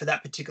is that for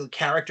that particular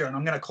character, and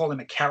I'm going to call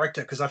him a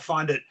character because I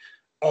find it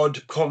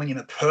odd calling him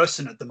a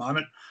person at the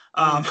moment,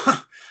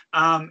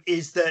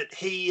 is that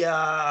he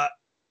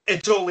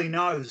it's all he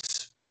knows.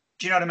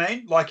 Do you know what I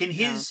mean? Like in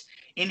his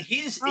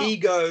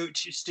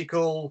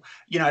egotistical,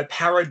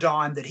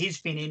 paradigm that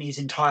he's been in his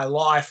entire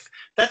life,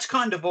 that's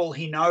kind of all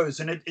he knows.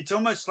 And it's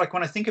almost like,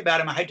 when I think about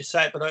him, I hate to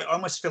say it, but I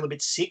almost feel a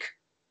bit sick.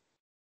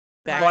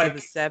 Back to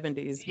the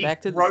 70s.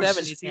 Back to the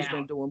 70s, he's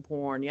been doing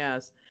porn,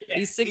 yes.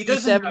 He's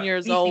 67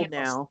 years old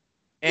now.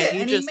 And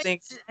he just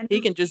thinks he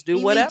can just do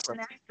whatever.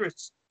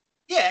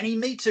 Yeah, and he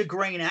meets a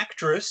green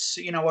actress,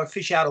 a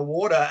fish out of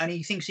water, and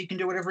he thinks he can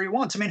do whatever he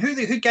wants. I mean,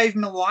 who gave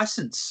him a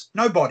license?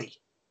 Nobody.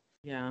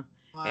 Yeah.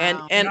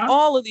 Wow. And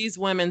all of these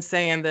women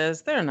saying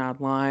this, they're not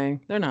lying.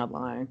 They're not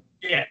lying.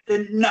 Yeah,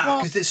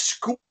 because there's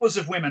scores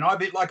of women.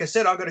 Like I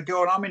said, I got a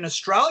girl and I'm in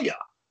Australia.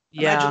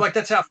 Imagine, like,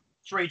 that's how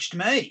it's reached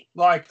me.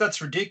 Like,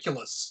 that's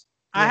ridiculous.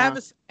 I have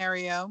a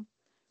scenario.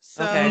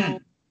 So,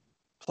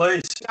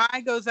 please. The guy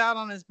goes out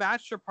on his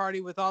bachelor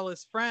party with all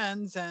his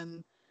friends,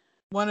 and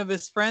one of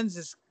his friends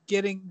is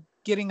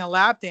getting a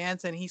lap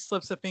dance, and he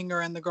slips a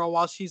finger in the girl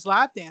while she's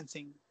lap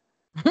dancing.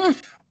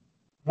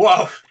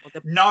 Whoa!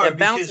 No,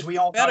 because we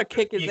all better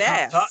kick his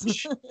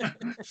ass.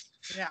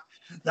 Yeah,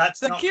 that's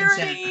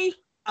security.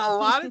 A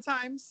lot of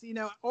times,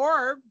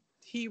 or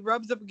he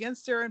rubs up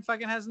against her and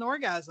fucking has an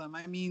orgasm.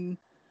 I mean,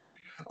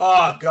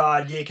 oh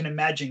God, you can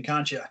imagine,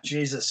 can't you?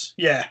 Jesus,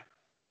 yeah.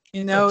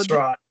 That's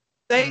right.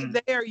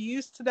 They are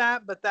used to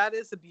that, but that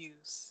is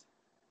abuse.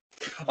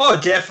 Oh,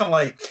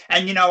 definitely.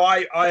 And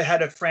I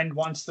had a friend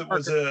once that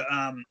was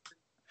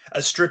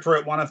a stripper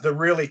at one of the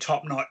really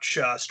top-notch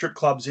strip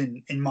clubs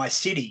in my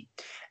city,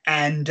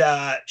 and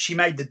she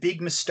made the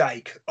big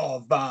mistake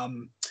of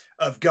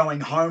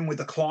going home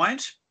with a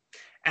client,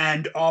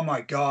 and oh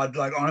my God,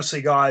 like, honestly,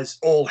 guys,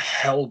 all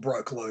hell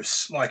broke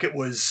loose. Like, it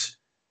was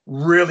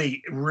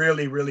really,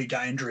 really, really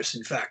dangerous,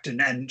 in fact,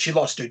 and she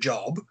lost her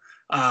job.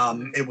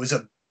 It was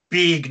a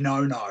big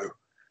no-no.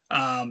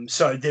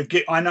 So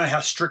I know how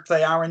strict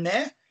they are in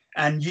there,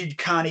 and you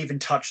can't even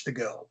touch the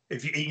girl.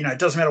 If it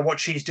doesn't matter what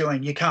she's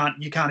doing, you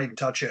can't even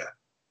touch her.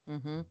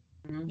 Mm-hmm.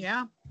 Mm-hmm.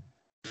 Yeah.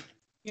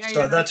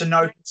 So that's a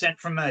no consent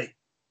from me.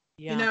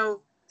 Yeah.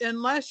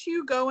 Unless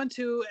you go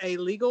into a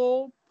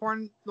legal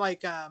porn,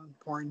 like a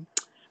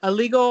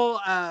legal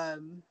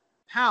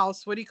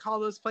house. What do you call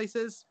those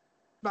places?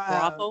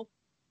 Brothel.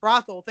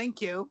 Brothel.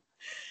 Thank you.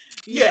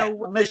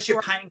 Unless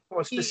you're paying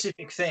for a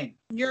specific thing.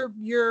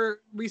 You're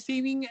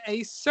receiving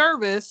a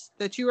service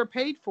that you are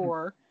paid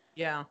for.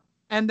 Yeah.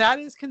 And that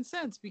is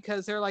consent,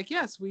 because they're like,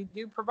 yes, we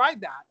do provide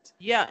that.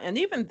 Yeah, and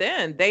even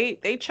then,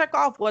 they check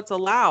off what's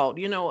allowed.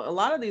 A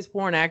lot of these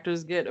porn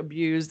actors get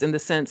abused in the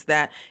sense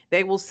that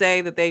they will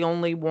say that they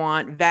only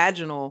want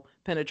vaginal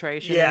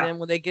penetration, and then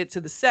when they get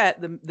to the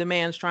set, the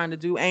man's trying to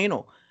do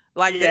anal.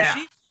 Like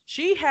that,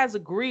 she has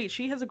agreed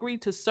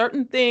to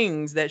certain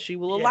things that she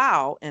will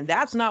allow, and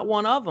that's not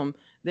one of them.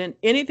 Then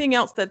anything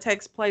else that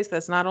takes place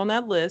that's not on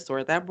that list or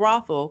at that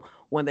brothel,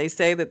 when they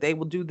say that they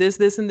will do this,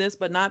 this, and this,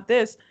 but not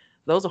this,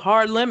 those are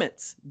hard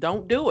limits.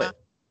 Don't do it.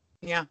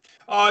 Yeah.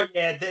 Oh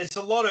yeah,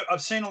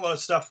 I've seen a lot of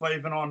stuff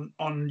even on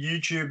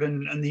YouTube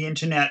and the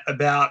internet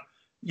about,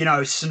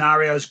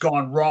 scenarios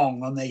gone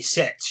wrong on these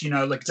sets.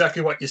 Like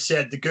exactly what you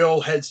said. The girl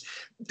has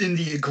in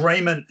the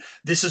agreement,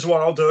 this is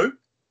what I'll do.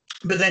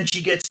 But then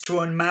she gets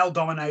to a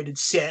male-dominated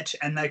set,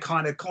 and they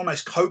kind of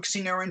almost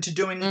coaxing her into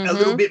doing a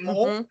little bit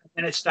more,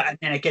 and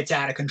it gets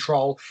out of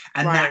control,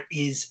 and that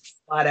is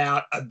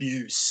flat-out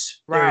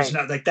abuse. Right. There is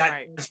no like that.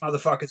 Right. This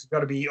motherfucker's got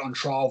to be on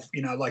trial.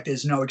 Like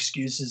there's no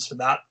excuses for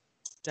that.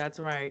 That's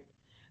right.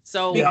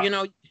 So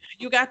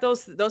you got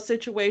those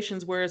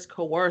situations where it's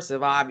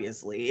coercive.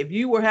 Obviously, if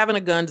you were having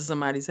a gun to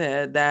somebody's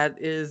head, that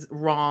is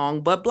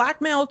wrong. But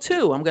blackmail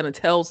too. I'm going to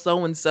tell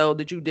so and so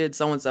that you did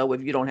so and so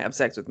if you don't have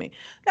sex with me.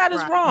 That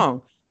is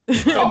wrong.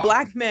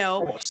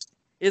 Blackmail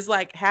is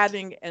like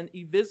having an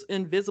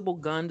invisible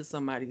gun to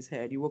somebody's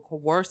head. You were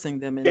coercing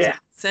them into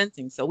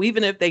consenting. So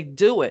even if they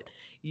do it,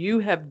 they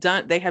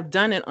have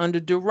done it under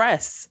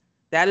duress.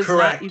 That is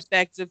not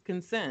effective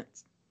consent.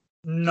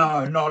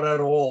 No, not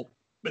at all.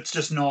 It's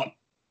just not.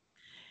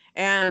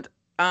 And,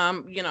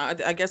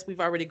 I guess we've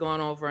already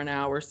gone over an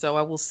hour. So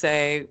I will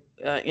say,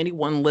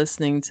 anyone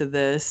listening to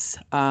this,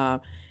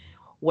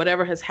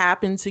 whatever has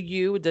happened to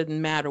you, it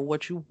didn't matter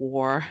what you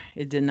wore.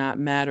 It did not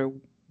matter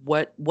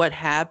what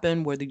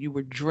happened, whether you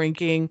were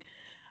drinking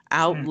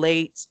out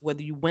late,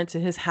 whether you went to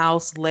his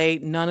house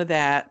late. None of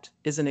that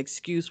is an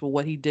excuse for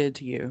what he did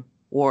to you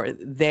or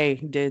they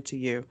did to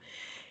you.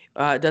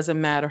 It doesn't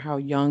matter how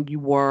young you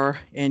were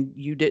and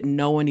you didn't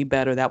know any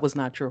better. That was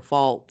not your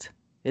fault.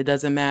 It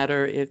doesn't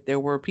matter if there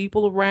were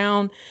people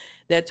around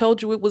that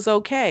told you it was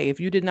okay. If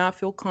you did not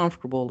feel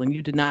comfortable and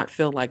you did not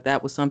feel like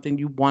that was something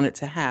you wanted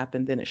to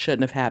happen, then it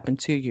shouldn't have happened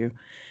to you.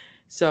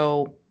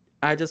 So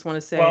I just want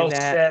to say Well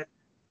that said.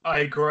 I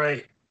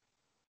agree.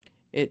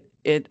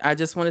 I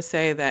just want to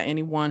say that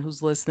anyone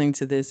who's listening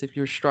to this, if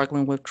you're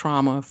struggling with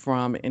trauma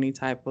from any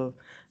type of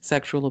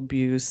sexual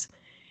abuse,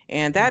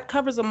 and that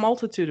covers a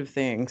multitude of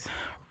things,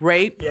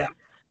 rape, Yeah.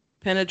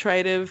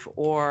 penetrative,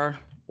 or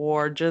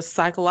just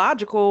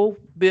psychological,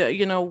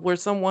 where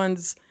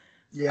someone's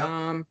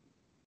Yeah.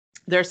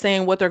 they're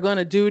saying what they're going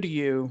to do to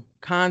you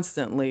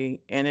constantly,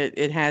 and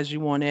it has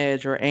you on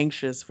edge or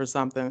anxious for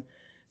something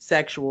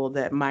sexual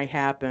that might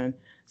happen,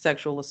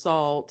 sexual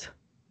assault,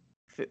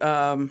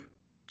 um,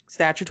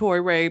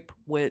 statutory rape,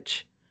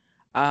 which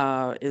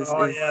is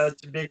Yeah,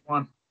 it's a big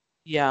one.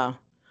 yeah.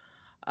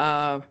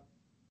 Uh,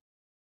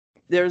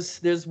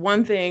 there's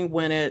one thing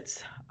when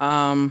it's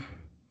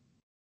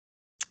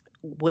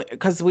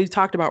because we've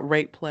talked about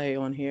rape play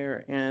on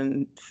here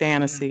and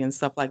fantasy and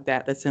stuff like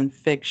that. That's in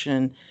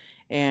fiction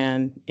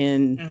and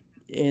in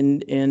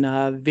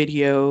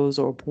videos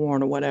or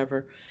porn or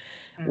whatever.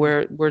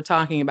 Where we're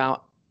talking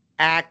about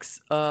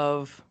acts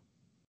of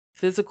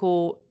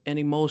physical and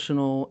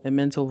emotional and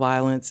mental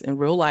violence in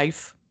real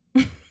life.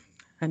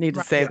 I need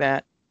to say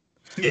that.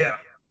 Yeah.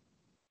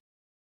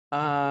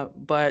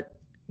 But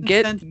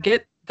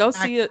go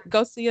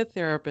see a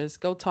therapist,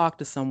 go talk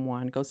to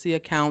someone, go see a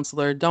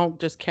counselor. Don't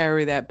just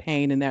carry that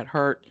pain and that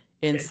hurt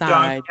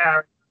inside.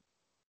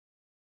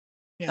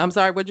 I'm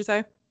sorry, what'd you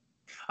say?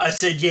 I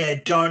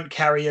said, don't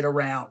carry it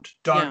around.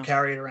 Don't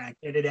carry it around.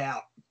 Get it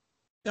out.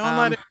 Don't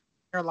let it in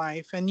your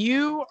life. And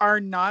you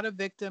are not a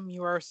victim,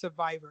 you are a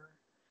survivor.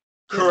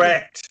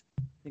 Correct.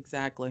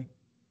 Exactly.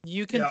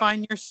 You can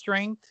find your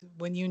strength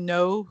when you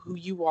know who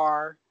you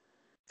are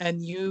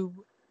and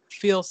you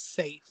feel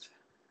safe.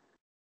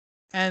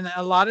 And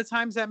a lot of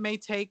times that may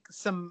take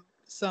some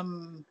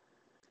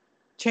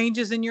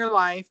changes in your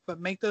life, but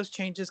make those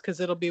changes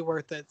because it'll be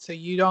worth it. So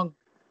you don't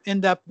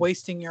end up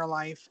wasting your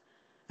life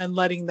and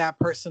letting that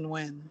person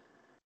win.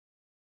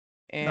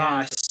 And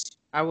nice.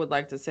 I would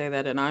like to say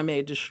that, and I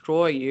May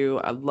Destroy You,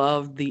 I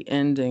love the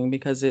ending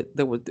because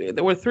there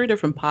were three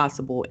different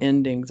possible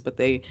endings, but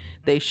they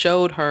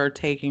showed her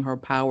taking her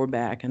power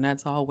back, and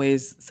that's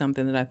always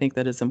something that I think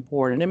that is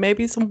important. It may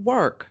be some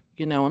work,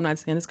 I'm not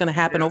saying it's going to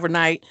happen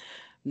overnight.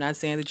 I'm not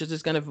saying that you're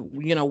just going to,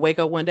 wake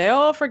up one day,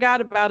 oh, I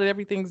forgot about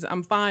it.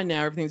 I'm fine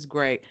now. Everything's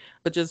great.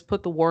 But just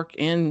put the work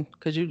in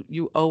because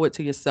you owe it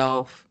to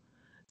yourself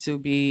to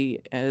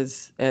be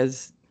as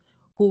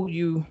who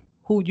you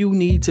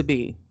need to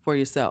be for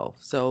yourself.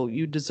 So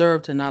you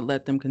deserve to not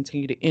let them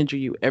continue to injure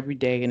you every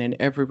day and in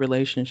every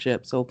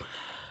relationship. So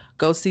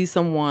go see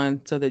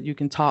someone so that you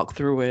can talk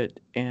through it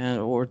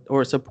or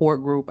a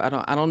support group. I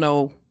don't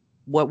know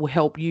what will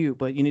help you,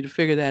 but you need to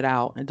figure that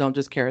out and don't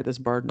just carry this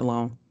burden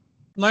alone.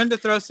 Learn to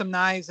throw some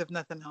knives if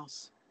nothing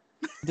else.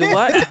 Do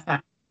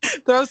what?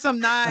 Throw some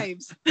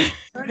knives.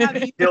 Learn how to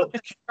use them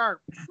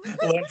sharp.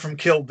 Learn from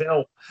Kill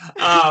Bill.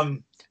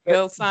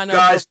 Go sign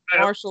up for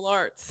martial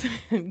arts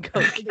and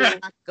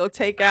go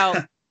take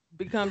out,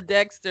 become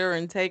Dexter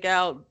and take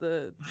out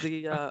the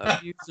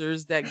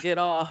abusers that get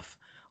off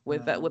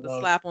with a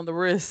slap on the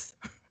wrist.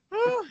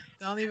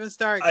 Don't even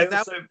start. That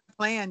was my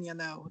plan,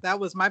 That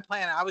was my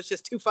plan. I was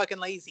just too fucking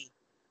lazy.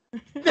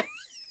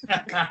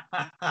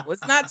 Well,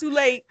 it's not too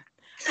late.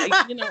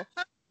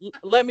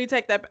 Let me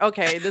take that.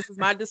 Okay, this is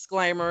my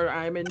disclaimer.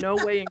 I'm in no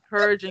way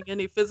encouraging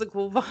any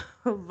physical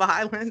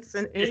violence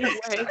in any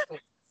way.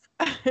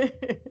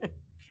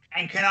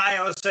 And can I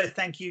also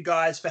thank you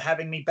guys for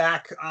having me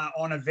back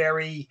on a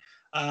very,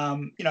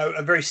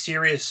 a very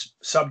serious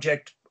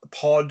subject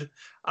pod,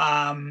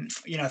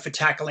 for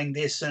tackling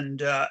this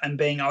and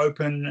being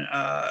open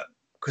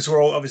because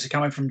we're all obviously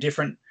coming from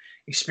different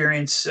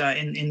experience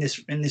in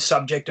this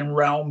subject and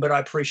realm. But I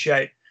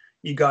appreciate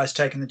you guys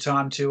taking the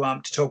time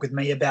to talk with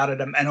me about it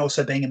and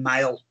also being a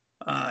male,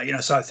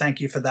 so thank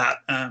you for that.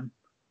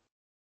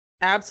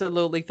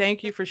 Absolutely.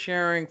 Thank you for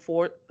sharing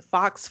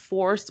Fox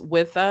Force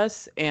with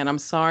us. And I'm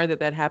sorry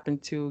that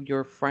happened to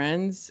your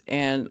friends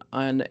and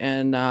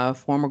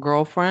former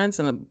girlfriends.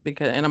 And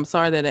I'm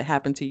sorry that it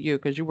happened to you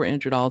because you were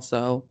injured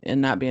also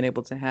in not being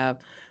able to have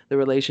the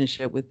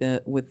relationship with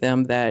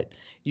them that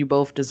you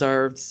both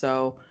deserved.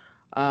 So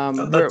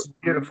that's a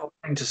beautiful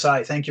thing to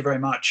say. Thank you very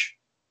much.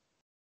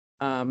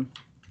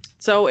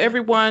 So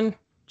everyone,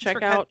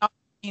 check out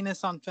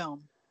penis on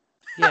film.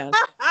 Yes.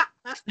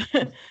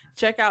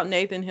 Check out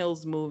Nathan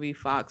Hill's movie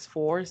Fox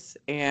Force.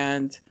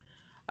 And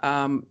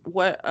I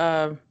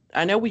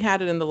know we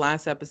had it in the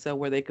last episode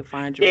where they could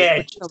find you.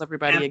 Yeah, tell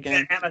everybody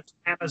again.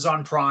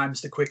 Amazon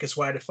Prime's the quickest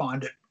way to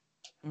find it.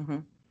 Mm-hmm.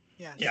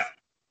 Yes. Yeah.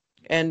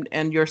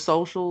 And your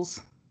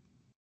socials?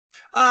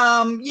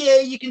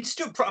 You can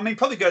still probably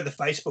go to the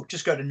Facebook.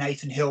 Just go to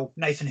Nathan Hill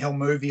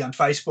movie on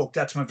Facebook.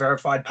 That's my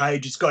verified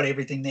page. It's got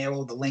everything there,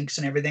 all the links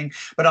and everything.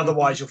 But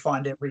otherwise, you'll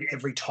find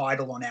every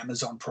title on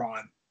Amazon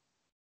Prime.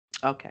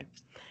 Okay.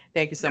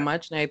 Thank you so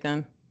much,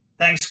 Nathan.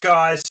 Thanks,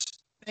 guys.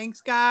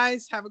 Thanks,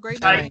 guys. Have a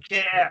great night.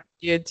 Take care.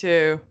 You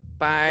too.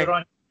 Bye. Good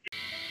on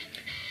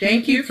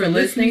Thank you for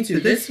listening to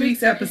this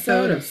week's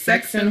episode of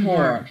Sex and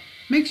Horror.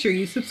 Make sure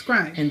you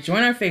subscribe. And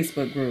join our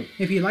Facebook group.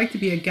 If you'd like to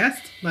be a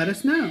guest, let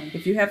us know.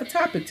 If you have a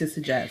topic to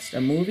suggest,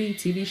 a movie,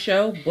 TV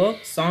show,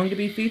 book, song to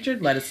be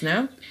featured, let us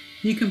know.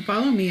 You can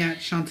follow me at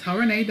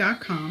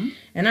ChantelRenee.com.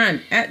 And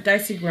I'm at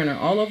Dicey Grinner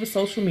all over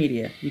social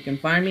media. You can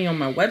find me on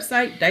my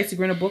website,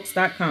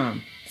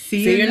 DiceyGrinnerBooks.com.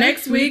 See you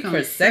next week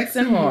for Sex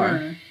and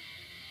Horror.